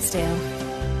Scottsdale.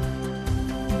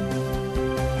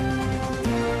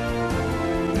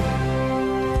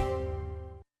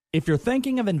 If you're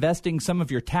thinking of investing some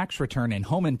of your tax return in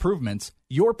home improvements,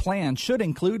 your plan should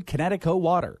include Connecticut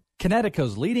Water.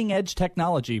 Connecticut's leading-edge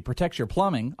technology protects your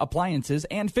plumbing, appliances,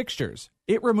 and fixtures.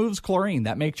 It removes chlorine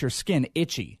that makes your skin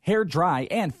itchy, hair dry,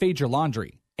 and fade your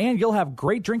laundry. And you'll have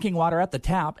great drinking water at the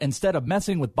tap instead of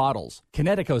messing with bottles.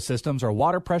 Connecticut systems are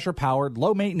water pressure powered,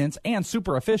 low maintenance, and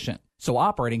super efficient. So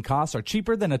operating costs are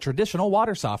cheaper than a traditional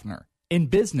water softener. In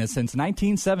business since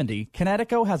 1970,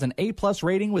 Connecticut has an A+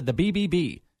 rating with the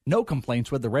BBB. No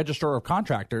complaints with the Register of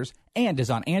Contractors, and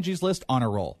is on Angie's List honor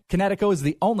roll. Connecticut is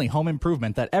the only home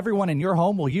improvement that everyone in your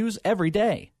home will use every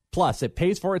day. Plus, it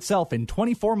pays for itself in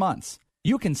 24 months.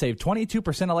 You can save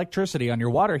 22% electricity on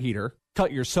your water heater,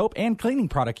 cut your soap and cleaning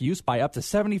product use by up to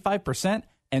 75%,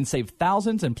 and save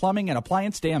thousands in plumbing and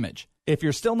appliance damage. If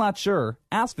you're still not sure,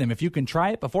 ask them if you can try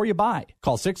it before you buy.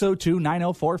 Call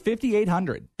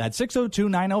 602-904-5800. That's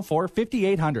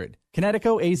 602-904-5800.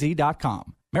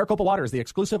 ConnecticutAZ.com. Maricopa Water is the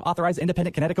exclusive authorized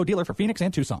independent Connecticut dealer for Phoenix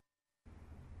and Tucson.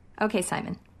 Okay,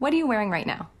 Simon, what are you wearing right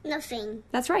now? Nothing.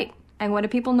 That's right. And what do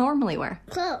people normally wear?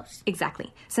 Clothes.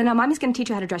 Exactly. So now Mommy's going to teach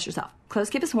you how to dress yourself. Clothes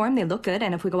keep us warm, they look good,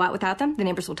 and if we go out without them, the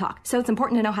neighbors will talk. So it's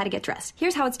important to know how to get dressed.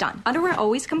 Here's how it's done. Underwear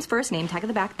always comes first, name tag at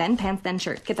the back, then pants, then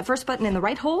shirt. Get the first button in the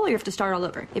right hole, or you have to start all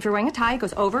over. If you're wearing a tie, it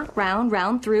goes over,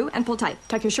 round, through, and pull tight.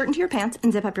 Tuck your shirt into your pants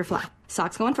and zip up your fly.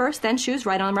 Socks going first, then shoes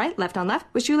right on right, left on left.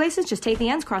 With shoelaces, just take the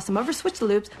ends, cross them over, switch the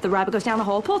loops. The rabbit goes down the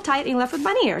hole, pull tight, and you're left with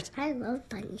bunny ears. I love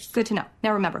bunnies. Good to know.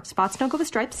 Now remember, spots don't go with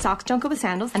stripes, socks don't go with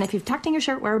sandals, and if you've tucked in your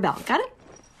shirt, wear a belt. Got it?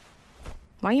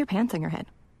 Why are your pants on your head?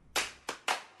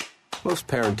 Most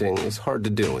parenting is hard to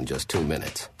do in just 2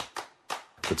 minutes.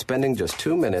 But spending just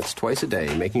 2 minutes twice a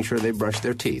day making sure they brush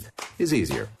their teeth is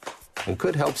easier. and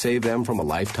could help save them from a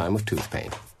lifetime of tooth pain.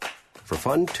 For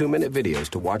fun 2-minute videos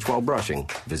to watch while brushing,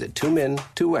 visit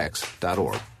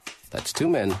 2min2x.org. That's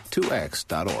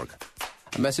 2min2x.org.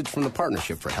 A message from the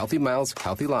Partnership for Healthy Mouths,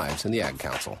 Healthy Lives, and the Ad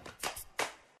Council.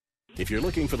 If you're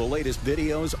looking for the latest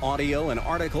videos, audio, and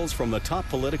articles from the top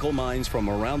political minds from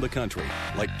around the country,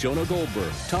 like Jonah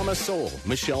Goldberg, Thomas Sowell,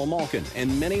 Michelle Malkin,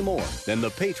 and many more, then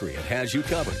The Patriot has you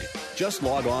covered. Just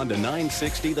log on to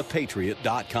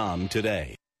 960thepatriot.com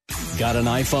today. Got an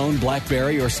iPhone,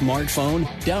 BlackBerry, or smartphone?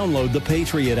 Download the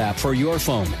Patriot app for your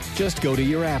phone. Just go to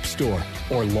your app store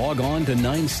or log on to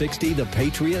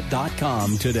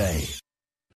 960thepatriot.com today.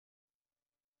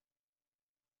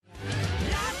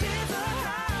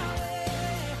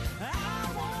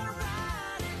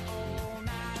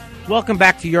 Welcome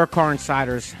back to Your Car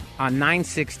Insiders on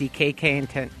 960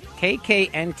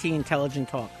 KKNT Intelligent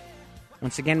Talk.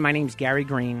 Once again, my name's Gary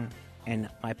Green, and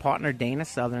my partner Dana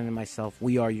Southern and myself,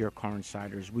 we are Your Car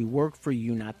Insiders. We work for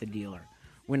you, not the dealer.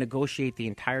 We negotiate the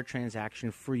entire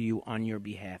transaction for you on your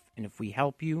behalf, and if we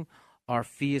help you, our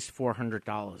fee is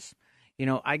 $400. You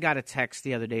know, I got a text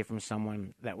the other day from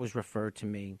someone that was referred to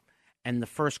me, and the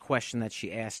first question that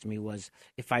she asked me was,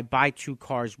 if I buy 2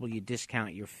 cars, will you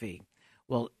discount your fee?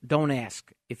 Well, don't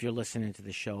ask if you're listening to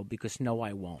the show, because no,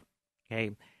 I won't,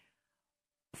 okay?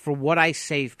 For what I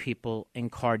save people in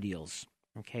car deals,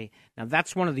 okay? Now,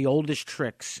 that's one of the oldest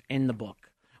tricks in the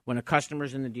book. When a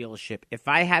customer's in the dealership, if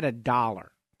I had $1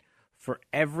 for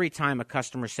every time a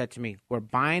customer said to me, we're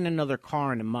buying another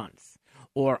car in a month,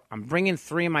 or I'm bringing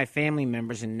 3 of my family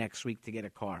members in next week to get a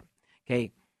car,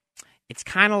 okay? It's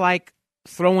kind of like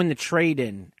throwing the trade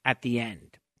in at the end.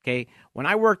 Okay, when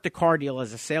I worked a car deal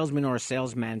as a salesman or a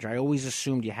sales manager, I always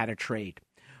assumed you had a trade.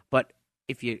 But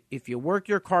if you work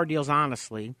your car deals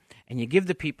honestly and you give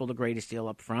the people the greatest deal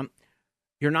up front,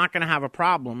 you're not going to have a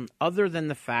problem, other than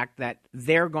the fact that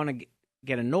they're going to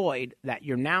get annoyed that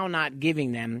you're now not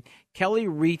giving them Kelley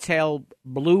Retail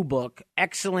Blue Book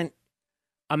excellent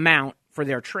amount for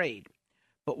their trade.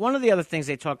 But one of the other things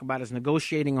they talk about is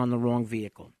negotiating on the wrong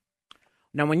vehicle.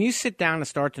 Now, when you sit down and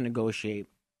start to negotiate,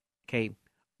 okay,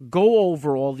 go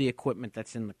over all the equipment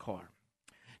that's in the car.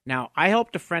 Now, I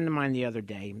helped a friend of mine the other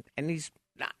day, and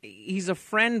he's a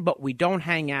friend, but we don't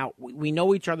hang out. We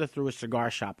know each other through a cigar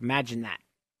shop. Imagine that.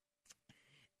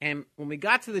 And when we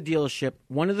got to the dealership,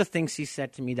 one of the things he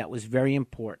said to me that was very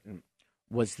important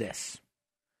was this: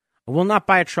 I will not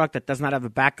buy a truck that does not have a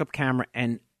backup camera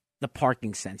and the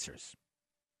parking sensors.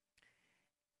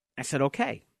 I said,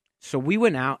 okay. So we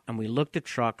went out and we looked at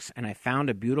trucks, and I found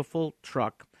a beautiful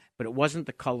truck, but it wasn't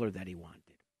the color that he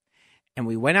wanted. And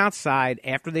we went outside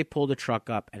after they pulled the truck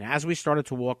up, and as we started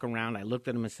to walk around, I looked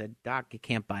at him and said, Doc, you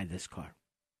can't buy this car.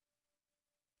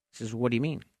 He says, what do you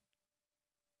mean?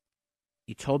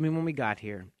 You told me when we got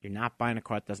here, you're not buying a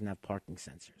car that doesn't have parking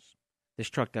sensors. This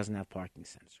truck doesn't have parking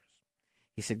sensors.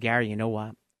 He said, Gary, you know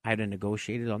what? I'd have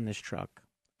negotiated on this truck.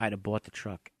 I'd have bought the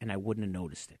truck, and I wouldn't have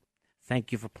noticed it.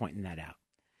 Thank you for pointing that out.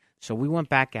 So we went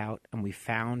back out, and we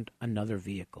found another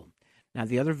vehicle. Now,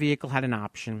 the other vehicle had an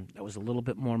option that was a little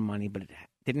bit more money, but it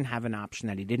didn't have an option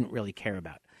that he didn't really care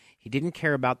about. He didn't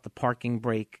care about the parking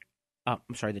brake,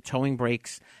 the towing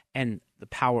brakes and the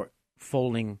power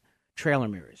folding trailer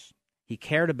mirrors. He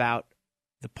cared about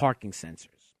the parking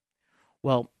sensors.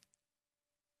 Well,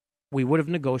 we would have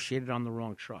negotiated on the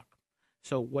wrong truck.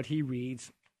 So what he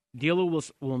reads, dealer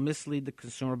will mislead the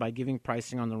consumer by giving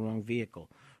pricing on the wrong vehicle.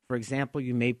 For example,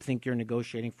 you may think you're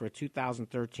negotiating for a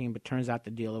 2013, but turns out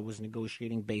the dealer was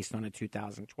negotiating based on a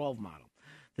 2012 model.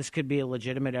 This could be a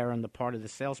legitimate error on the part of the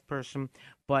salesperson,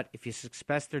 but if you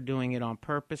suspect they're doing it on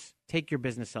purpose, take your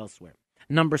business elsewhere.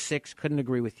 Number 6, couldn't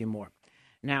agree with you more.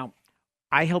 Now,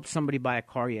 I helped somebody buy a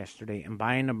car yesterday, and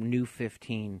buying a new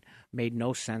 15 made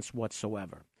no sense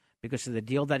whatsoever. Because of the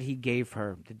deal that he gave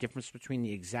her, the difference between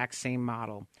the exact same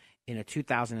model in a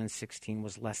 2016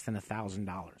 was less than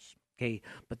 $1,000. Okay,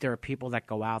 but there are people that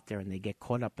go out there and they get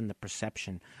caught up in the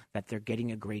perception that they're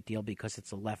getting a great deal because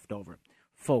it's a leftover.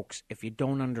 Folks, if you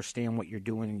don't understand what you're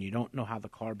doing and you don't know how the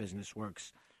car business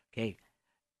works, okay,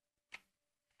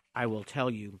 I will tell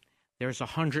you, there's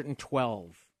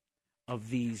 112 of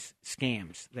these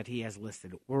scams that he has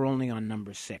listed. We're only on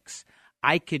number 6.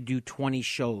 I could do 20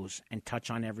 shows and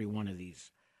touch on every one of these.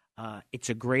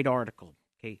 It's a great article.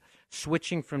 Okay,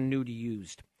 switching from new to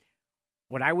used.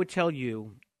 What I would tell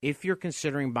you, if you're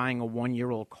considering buying a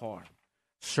 1-year-old car,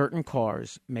 certain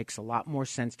cars makes a lot more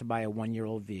sense to buy a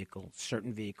 1-year-old vehicle.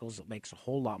 Certain vehicles, it makes a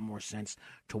whole lot more sense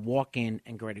to walk in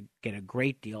and get a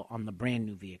great deal on the brand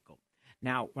new vehicle.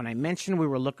 Now, when I mentioned we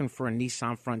were looking for a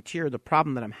Nissan Frontier, the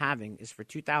problem that I'm having is for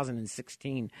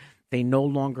 2016, they no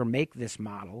longer make this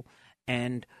model,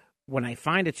 and when I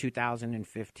find a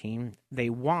 2015, they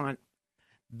want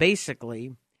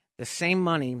basically the same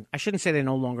money. I shouldn't say they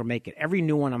no longer make it. Every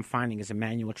new one I'm finding is a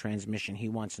manual transmission. He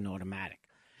wants an automatic.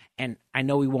 And I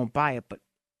know he won't buy it, but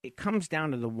it comes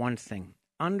down to the one thing,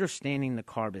 understanding the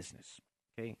car business.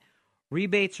 Okay,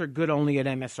 rebates are good only at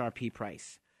MSRP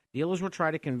price. Dealers will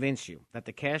try to convince you that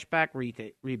the cashback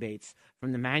rebates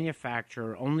from the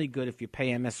manufacturer are only good if you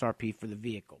pay MSRP for the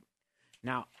vehicle.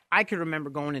 Now, I could remember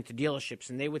going into dealerships,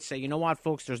 and they would say, you know what,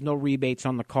 folks, there's no rebates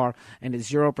on the car, and it's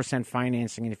 0%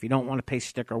 financing, and if you don't want to pay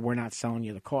sticker, we're not selling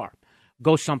you the car.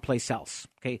 Go someplace else,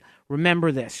 okay?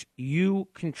 Remember this. You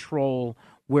control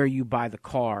where you buy the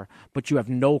car, but you have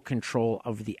no control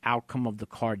of the outcome of the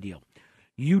car deal.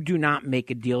 You do not make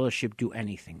a dealership do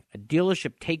anything. A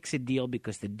dealership takes a deal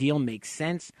because the deal makes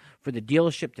sense for the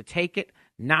dealership to take it,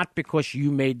 not because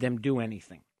you made them do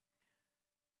anything.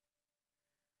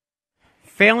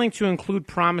 Failing to include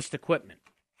promised equipment.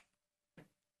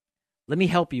 Let me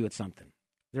help you with something.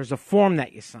 There's a form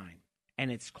that you sign,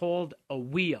 and it's called a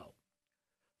WIO.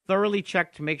 Thoroughly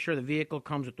check to make sure the vehicle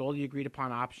comes with all the agreed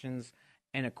upon options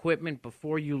and equipment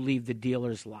before you leave the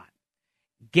dealer's lot.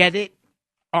 Get it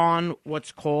on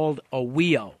what's called a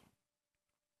WIO.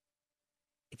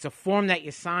 It's a form that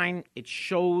you sign. It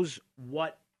shows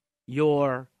what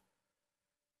you're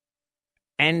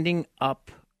ending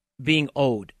up being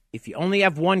owed. If you only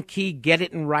have one key, get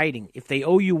it in writing. If they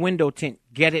owe you window tint,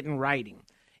 get it in writing.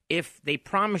 If they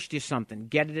promised you something,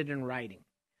 get it in writing.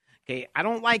 Okay, I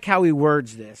don't like how he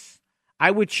words this. I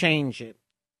would change it.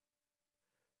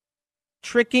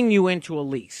 Tricking you into a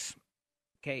lease.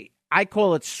 Okay, I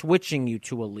call it switching you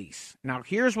to a lease. Now,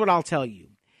 here's what I'll tell you.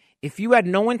 If you had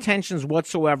no intentions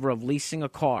whatsoever of leasing a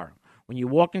car, when you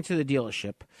walk into the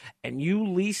dealership and you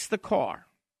lease the car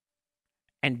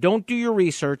and don't do your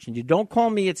research and you don't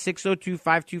call me at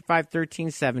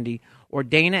 602-525-1370 or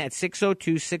Dana at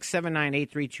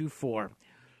 602-679-8324,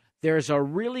 there's a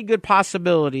really good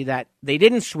possibility that they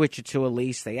didn't switch it to a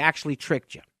lease. They actually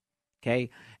tricked you.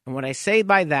 Okay? And what I say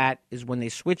by that is when they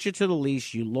switch it to the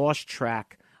lease, you lost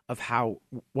track of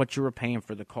what you were paying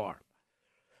for the car.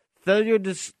 Failure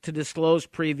to disclose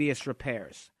previous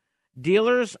repairs.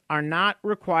 Dealers are not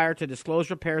required to disclose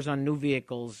repairs on new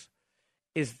vehicles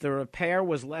if the repair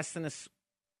was less than a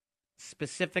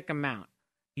specific amount,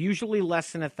 usually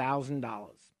less than $1,000.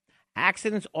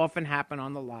 Accidents often happen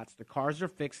on the lots. The cars are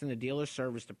fixed in the dealer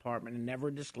service department and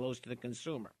never disclosed to the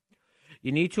consumer.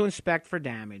 You need to inspect for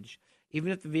damage,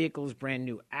 even if the vehicle is brand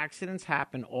new. Accidents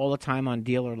happen all the time on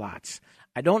dealer lots.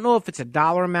 I don't know if it's a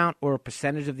dollar amount or a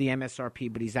percentage of the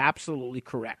MSRP, but he's absolutely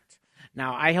correct.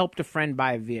 Now, I helped a friend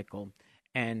buy a vehicle,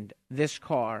 and this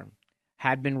car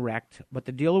had been wrecked, but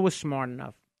the dealer was smart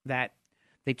enough that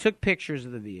they took pictures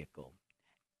of the vehicle.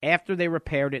 After they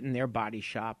repaired it in their body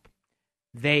shop,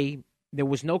 there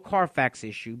was no Carfax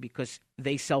issue because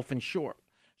they self-insure.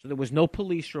 So there was no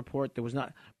police report,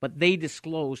 but they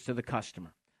disclosed to the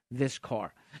customer this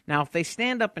car. Now, if they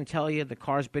stand up and tell you the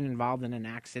car's been involved in an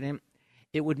accident,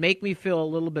 it would make me feel a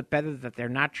little bit better that they're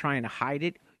not trying to hide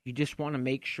it. You just want to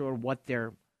make sure what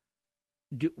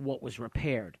was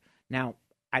repaired. Now,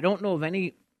 I don't know of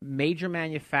any major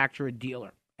manufacturer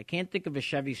dealer. I can't think of a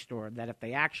Chevy store that if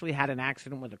they actually had an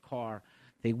accident with a car,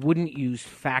 they wouldn't use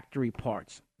factory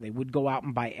parts. They would go out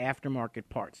and buy aftermarket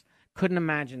parts. Couldn't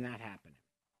imagine that happening,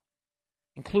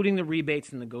 including the rebates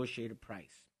and negotiated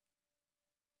price.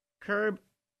 Curb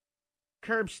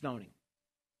stoning.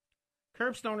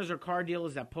 Curb stoners are car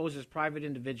dealers that pose as private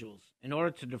individuals in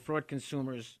order to defraud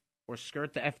consumers or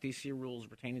skirt the FTC rules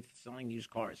pertaining to selling used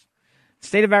cars. The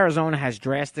state of Arizona has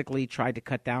drastically tried to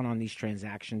cut down on these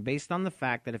transactions based on the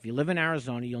fact that if you live in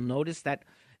Arizona, you'll notice that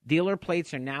dealer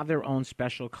plates are now their own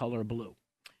special color blue.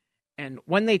 And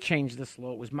when they changed this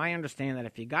law, it was my understanding that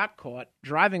if you got caught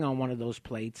driving on one of those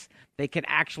plates, they could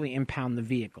actually impound the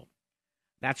vehicle.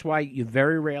 That's why you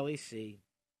very rarely see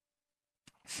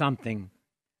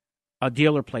a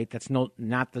dealer plate that's not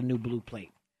the new blue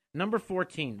plate. Number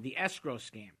 14, the escrow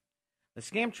scam. The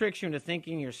scam tricks you into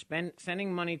thinking you're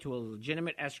sending money to a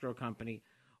legitimate escrow company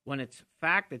when it's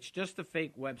fact it's just a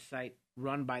fake website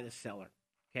run by the seller.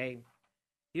 Okay?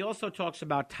 He also talks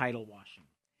about title washing.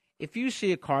 If you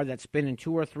see a car that's been in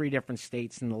 2 or 3 different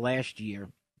states in the last year,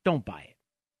 don't buy it.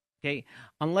 Okay?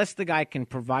 Unless the guy can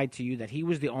provide to you that he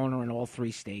was the owner in all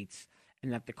 3 states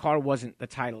and that the car wasn't the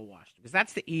title washed. Because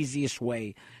that's the easiest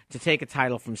way to take a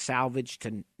title from salvage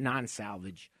to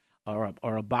non-salvage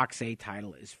or a Box A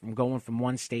title is from going from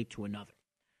one state to another.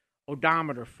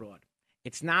 Odometer fraud.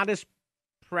 It's not as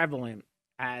prevalent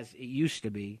as it used to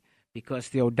be because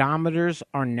the odometers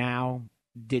are now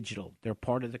digital. They're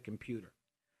part of the computer.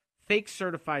 Fake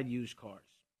certified used cars.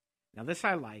 Now, this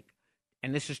I like,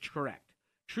 and this is correct.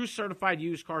 True certified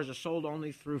used cars are sold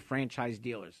only through franchise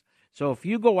dealers. So if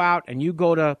you go out and you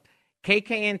go to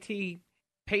KKNT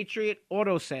Patriot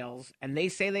Auto Sales and they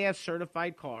say they have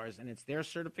certified cars and it's their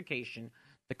certification,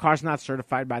 the car's not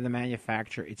certified by the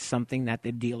manufacturer. It's something that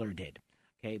the dealer did.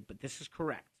 Okay, but this is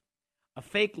correct. A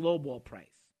fake lowball price.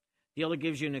 Dealer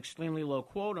gives you an extremely low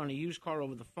quote on a used car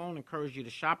over the phone, encourages you to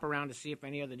shop around to see if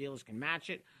any other dealers can match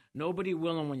it. Nobody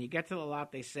will, and when you get to the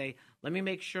lot, they say, let me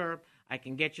make sure I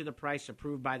can get you the price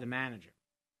approved by the manager.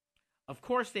 Of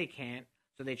course they can't,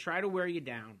 so they try to wear you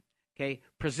down. Okay,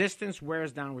 persistence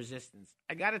wears down resistance.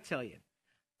 I got to tell you,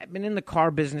 I've been in the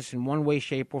car business in one way,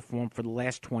 shape, or form for the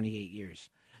last 28 years.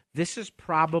 This is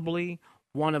probably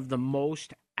one of the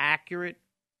most accurate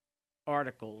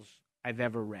articles I've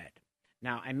ever read.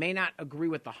 Now, I may not agree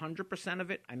with 100% of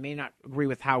it. I may not agree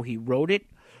with how he wrote it,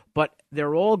 but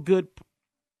they're all good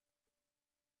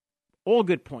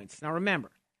points. Now,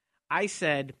 remember, I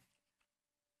said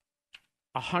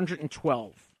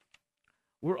 112.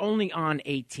 We're only on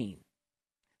 18.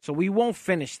 So we won't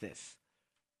finish this.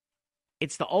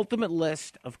 It's the ultimate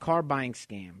list of car buying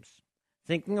scams.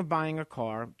 Thinking of buying a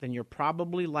car, then you're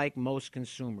probably like most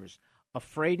consumers,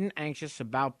 afraid and anxious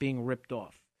about being ripped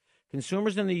off.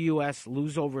 Consumers in the U.S.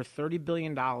 lose over $30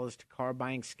 billion to car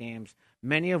buying scams,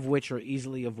 many of which are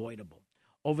easily avoidable.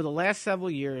 Over the last several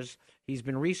years, he's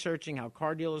been researching how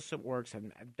car dealership works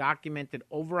and have documented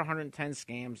over 110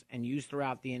 scams and used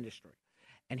throughout the industry.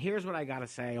 And here's what I got to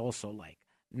say I also like.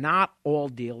 Not all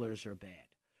dealers are bad,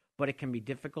 but it can be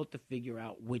difficult to figure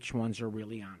out which ones are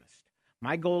really honest.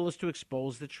 My goal is to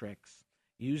expose the tricks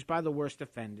used by the worst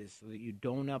offenders so that you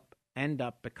don't end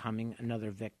up becoming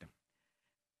another victim.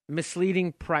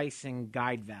 Misleading pricing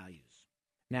guide values.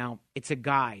 Now, it's a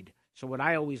guide. So what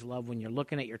I always love when you're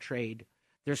looking at your trade,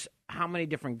 there's how many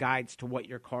different guides to what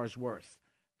your car's worth.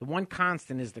 The one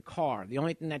constant is the car. The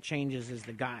only thing that changes is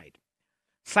the guide.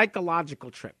 Psychological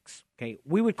tricks. Okay,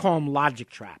 we would call them logic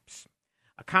traps.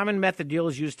 A common method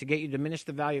dealers use to get you to diminish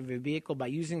the value of your vehicle by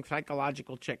using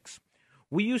psychological tricks.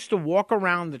 We used to walk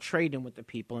around the trade-in with the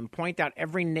people and point out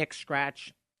every nick,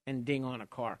 scratch, and ding on a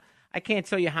car. I can't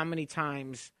tell you how many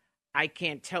times I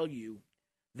can't tell you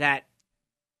that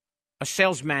a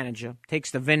sales manager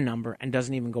takes the VIN number and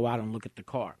doesn't even go out and look at the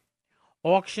car.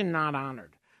 Auction not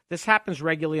honored. This happens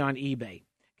regularly on eBay.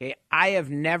 Okay, I have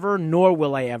never, nor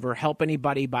will I ever, help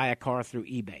anybody buy a car through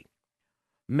eBay.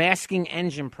 Masking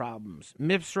engine problems,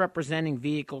 misrepresenting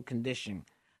vehicle condition,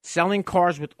 selling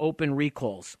cars with open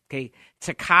recalls. Okay,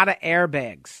 Takata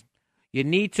airbags. You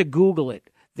need to Google it.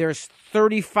 There's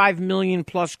 35 million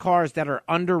plus cars that are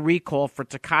under recall for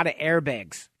Takata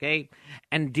airbags, okay?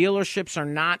 And dealerships are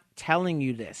not telling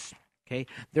you this, okay?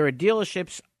 There are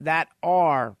dealerships that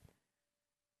are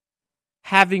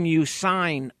having you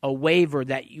sign a waiver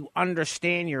that you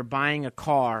understand you're buying a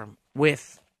car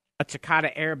with a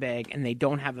Takata airbag and they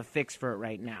don't have a fix for it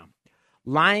right now.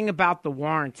 Lying about the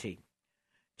warranty.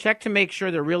 Check to make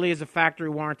sure there really is a factory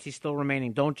warranty still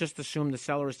remaining. Don't just assume the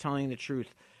seller is telling you the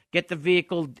truth. Get the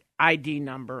vehicle ID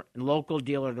number and local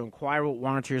dealer to inquire what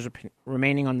warranty is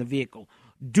remaining on the vehicle.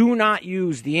 Do not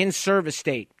use the in-service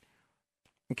date.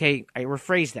 Okay, I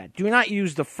rephrase that. Do not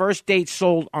use the first date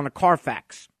sold on a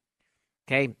Carfax.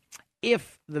 Okay,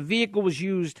 if the vehicle was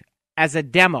used as a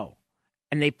demo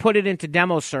and they put it into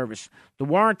demo service, the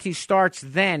warranty starts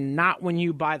then, not when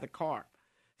you buy the car.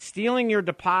 Stealing your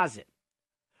deposit.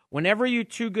 Whenever you're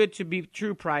too good to be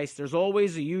true price, there's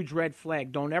always a huge red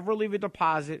flag. Don't ever leave a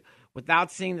deposit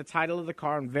without seeing the title of the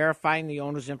car and verifying the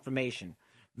owner's information.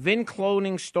 VIN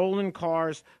cloning, stolen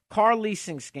cars, car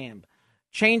leasing scam,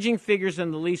 changing figures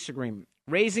in the lease agreement,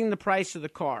 raising the price of the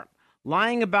car,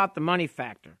 lying about the money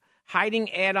factor, hiding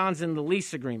add-ons in the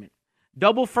lease agreement,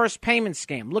 double first payment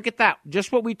scam. Look at that,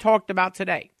 just what we talked about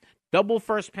today. Double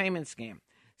first payment scam,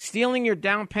 stealing your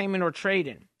down payment or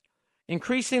trade-in,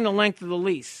 increasing the length of the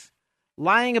lease,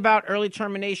 lying about early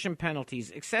termination penalties,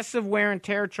 excessive wear and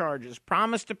tear charges,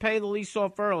 promise to pay the lease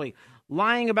off early,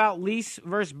 lying about lease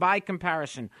versus buy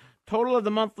comparison, total of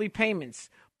the monthly payments,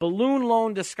 balloon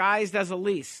loan disguised as a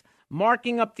lease,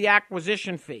 marking up the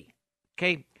acquisition fee.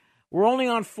 Okay, we're only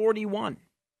on 41.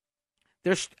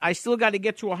 I still got to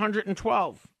get to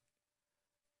 112.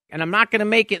 And I'm not going to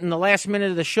make it in the last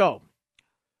minute of the show.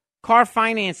 Car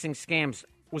financing scams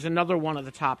was another one of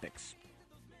the topics.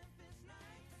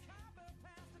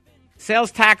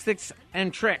 Sales tactics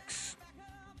and tricks.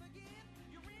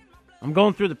 I'm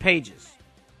going through the pages.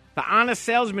 The honest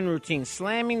salesman routine,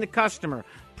 slamming the customer,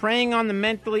 preying on the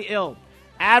mentally ill,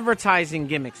 advertising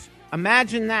gimmicks.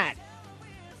 Imagine that.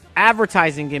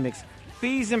 Advertising gimmicks,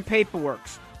 fees and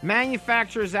paperworks,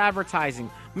 manufacturer's advertising,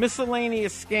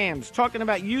 miscellaneous scams, talking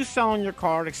about you selling your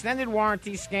car, extended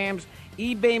warranty scams,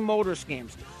 eBay motor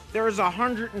scams. There's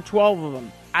 112 of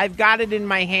them. I've got it in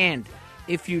my hand.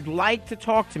 If you'd like to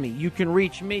talk to me, you can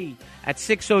reach me at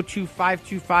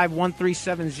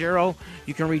 602-525-1370.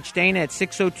 You can reach Dana at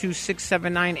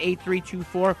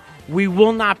 602-679-8324. We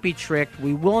will not be tricked.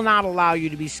 We will not allow you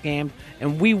to be scammed.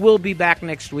 And we will be back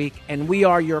next week. And we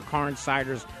are your car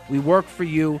insiders. We work for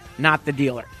you, not the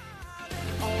dealer.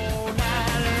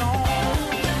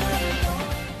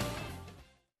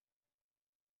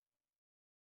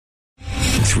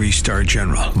 Three-star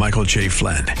General Michael J.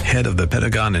 Flynn, head of the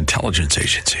Pentagon Intelligence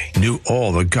Agency, knew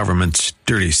all the government's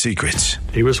dirty secrets.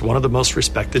 He was one of the most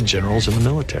respected generals in the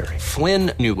military.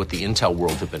 Flynn knew what the intel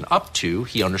world had been up to.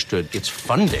 He understood its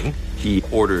funding. He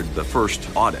ordered the first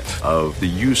audit of the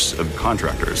use of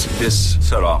contractors. This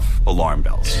set off alarm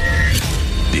bells.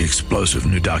 The explosive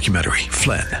new documentary,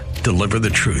 Flynn, Deliver the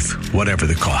Truth, Whatever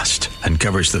the Cost,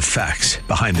 uncovers the facts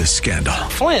behind this scandal.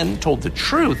 Flynn told the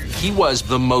truth. He was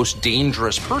the most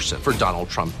dangerous person for Donald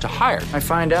Trump to hire. I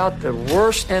find out the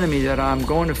worst enemy that I'm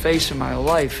going to face in my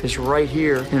life is right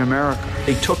here in America.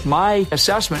 They took my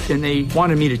assessment and they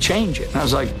wanted me to change it. And I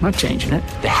was like, I'm not changing it.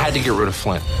 They had to get rid of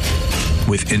Flynn.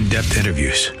 With in-depth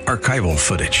interviews, archival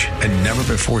footage, and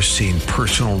never-before-seen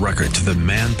personal records of the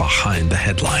man behind the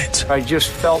headlines. I just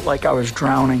felt like I was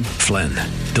drowning. Flynn,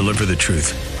 Deliver the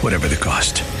Truth, Whatever the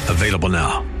Cost. Available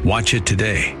now. Watch it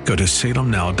today. Go to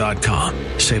salemnow.com.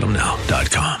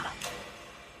 salemnow.com.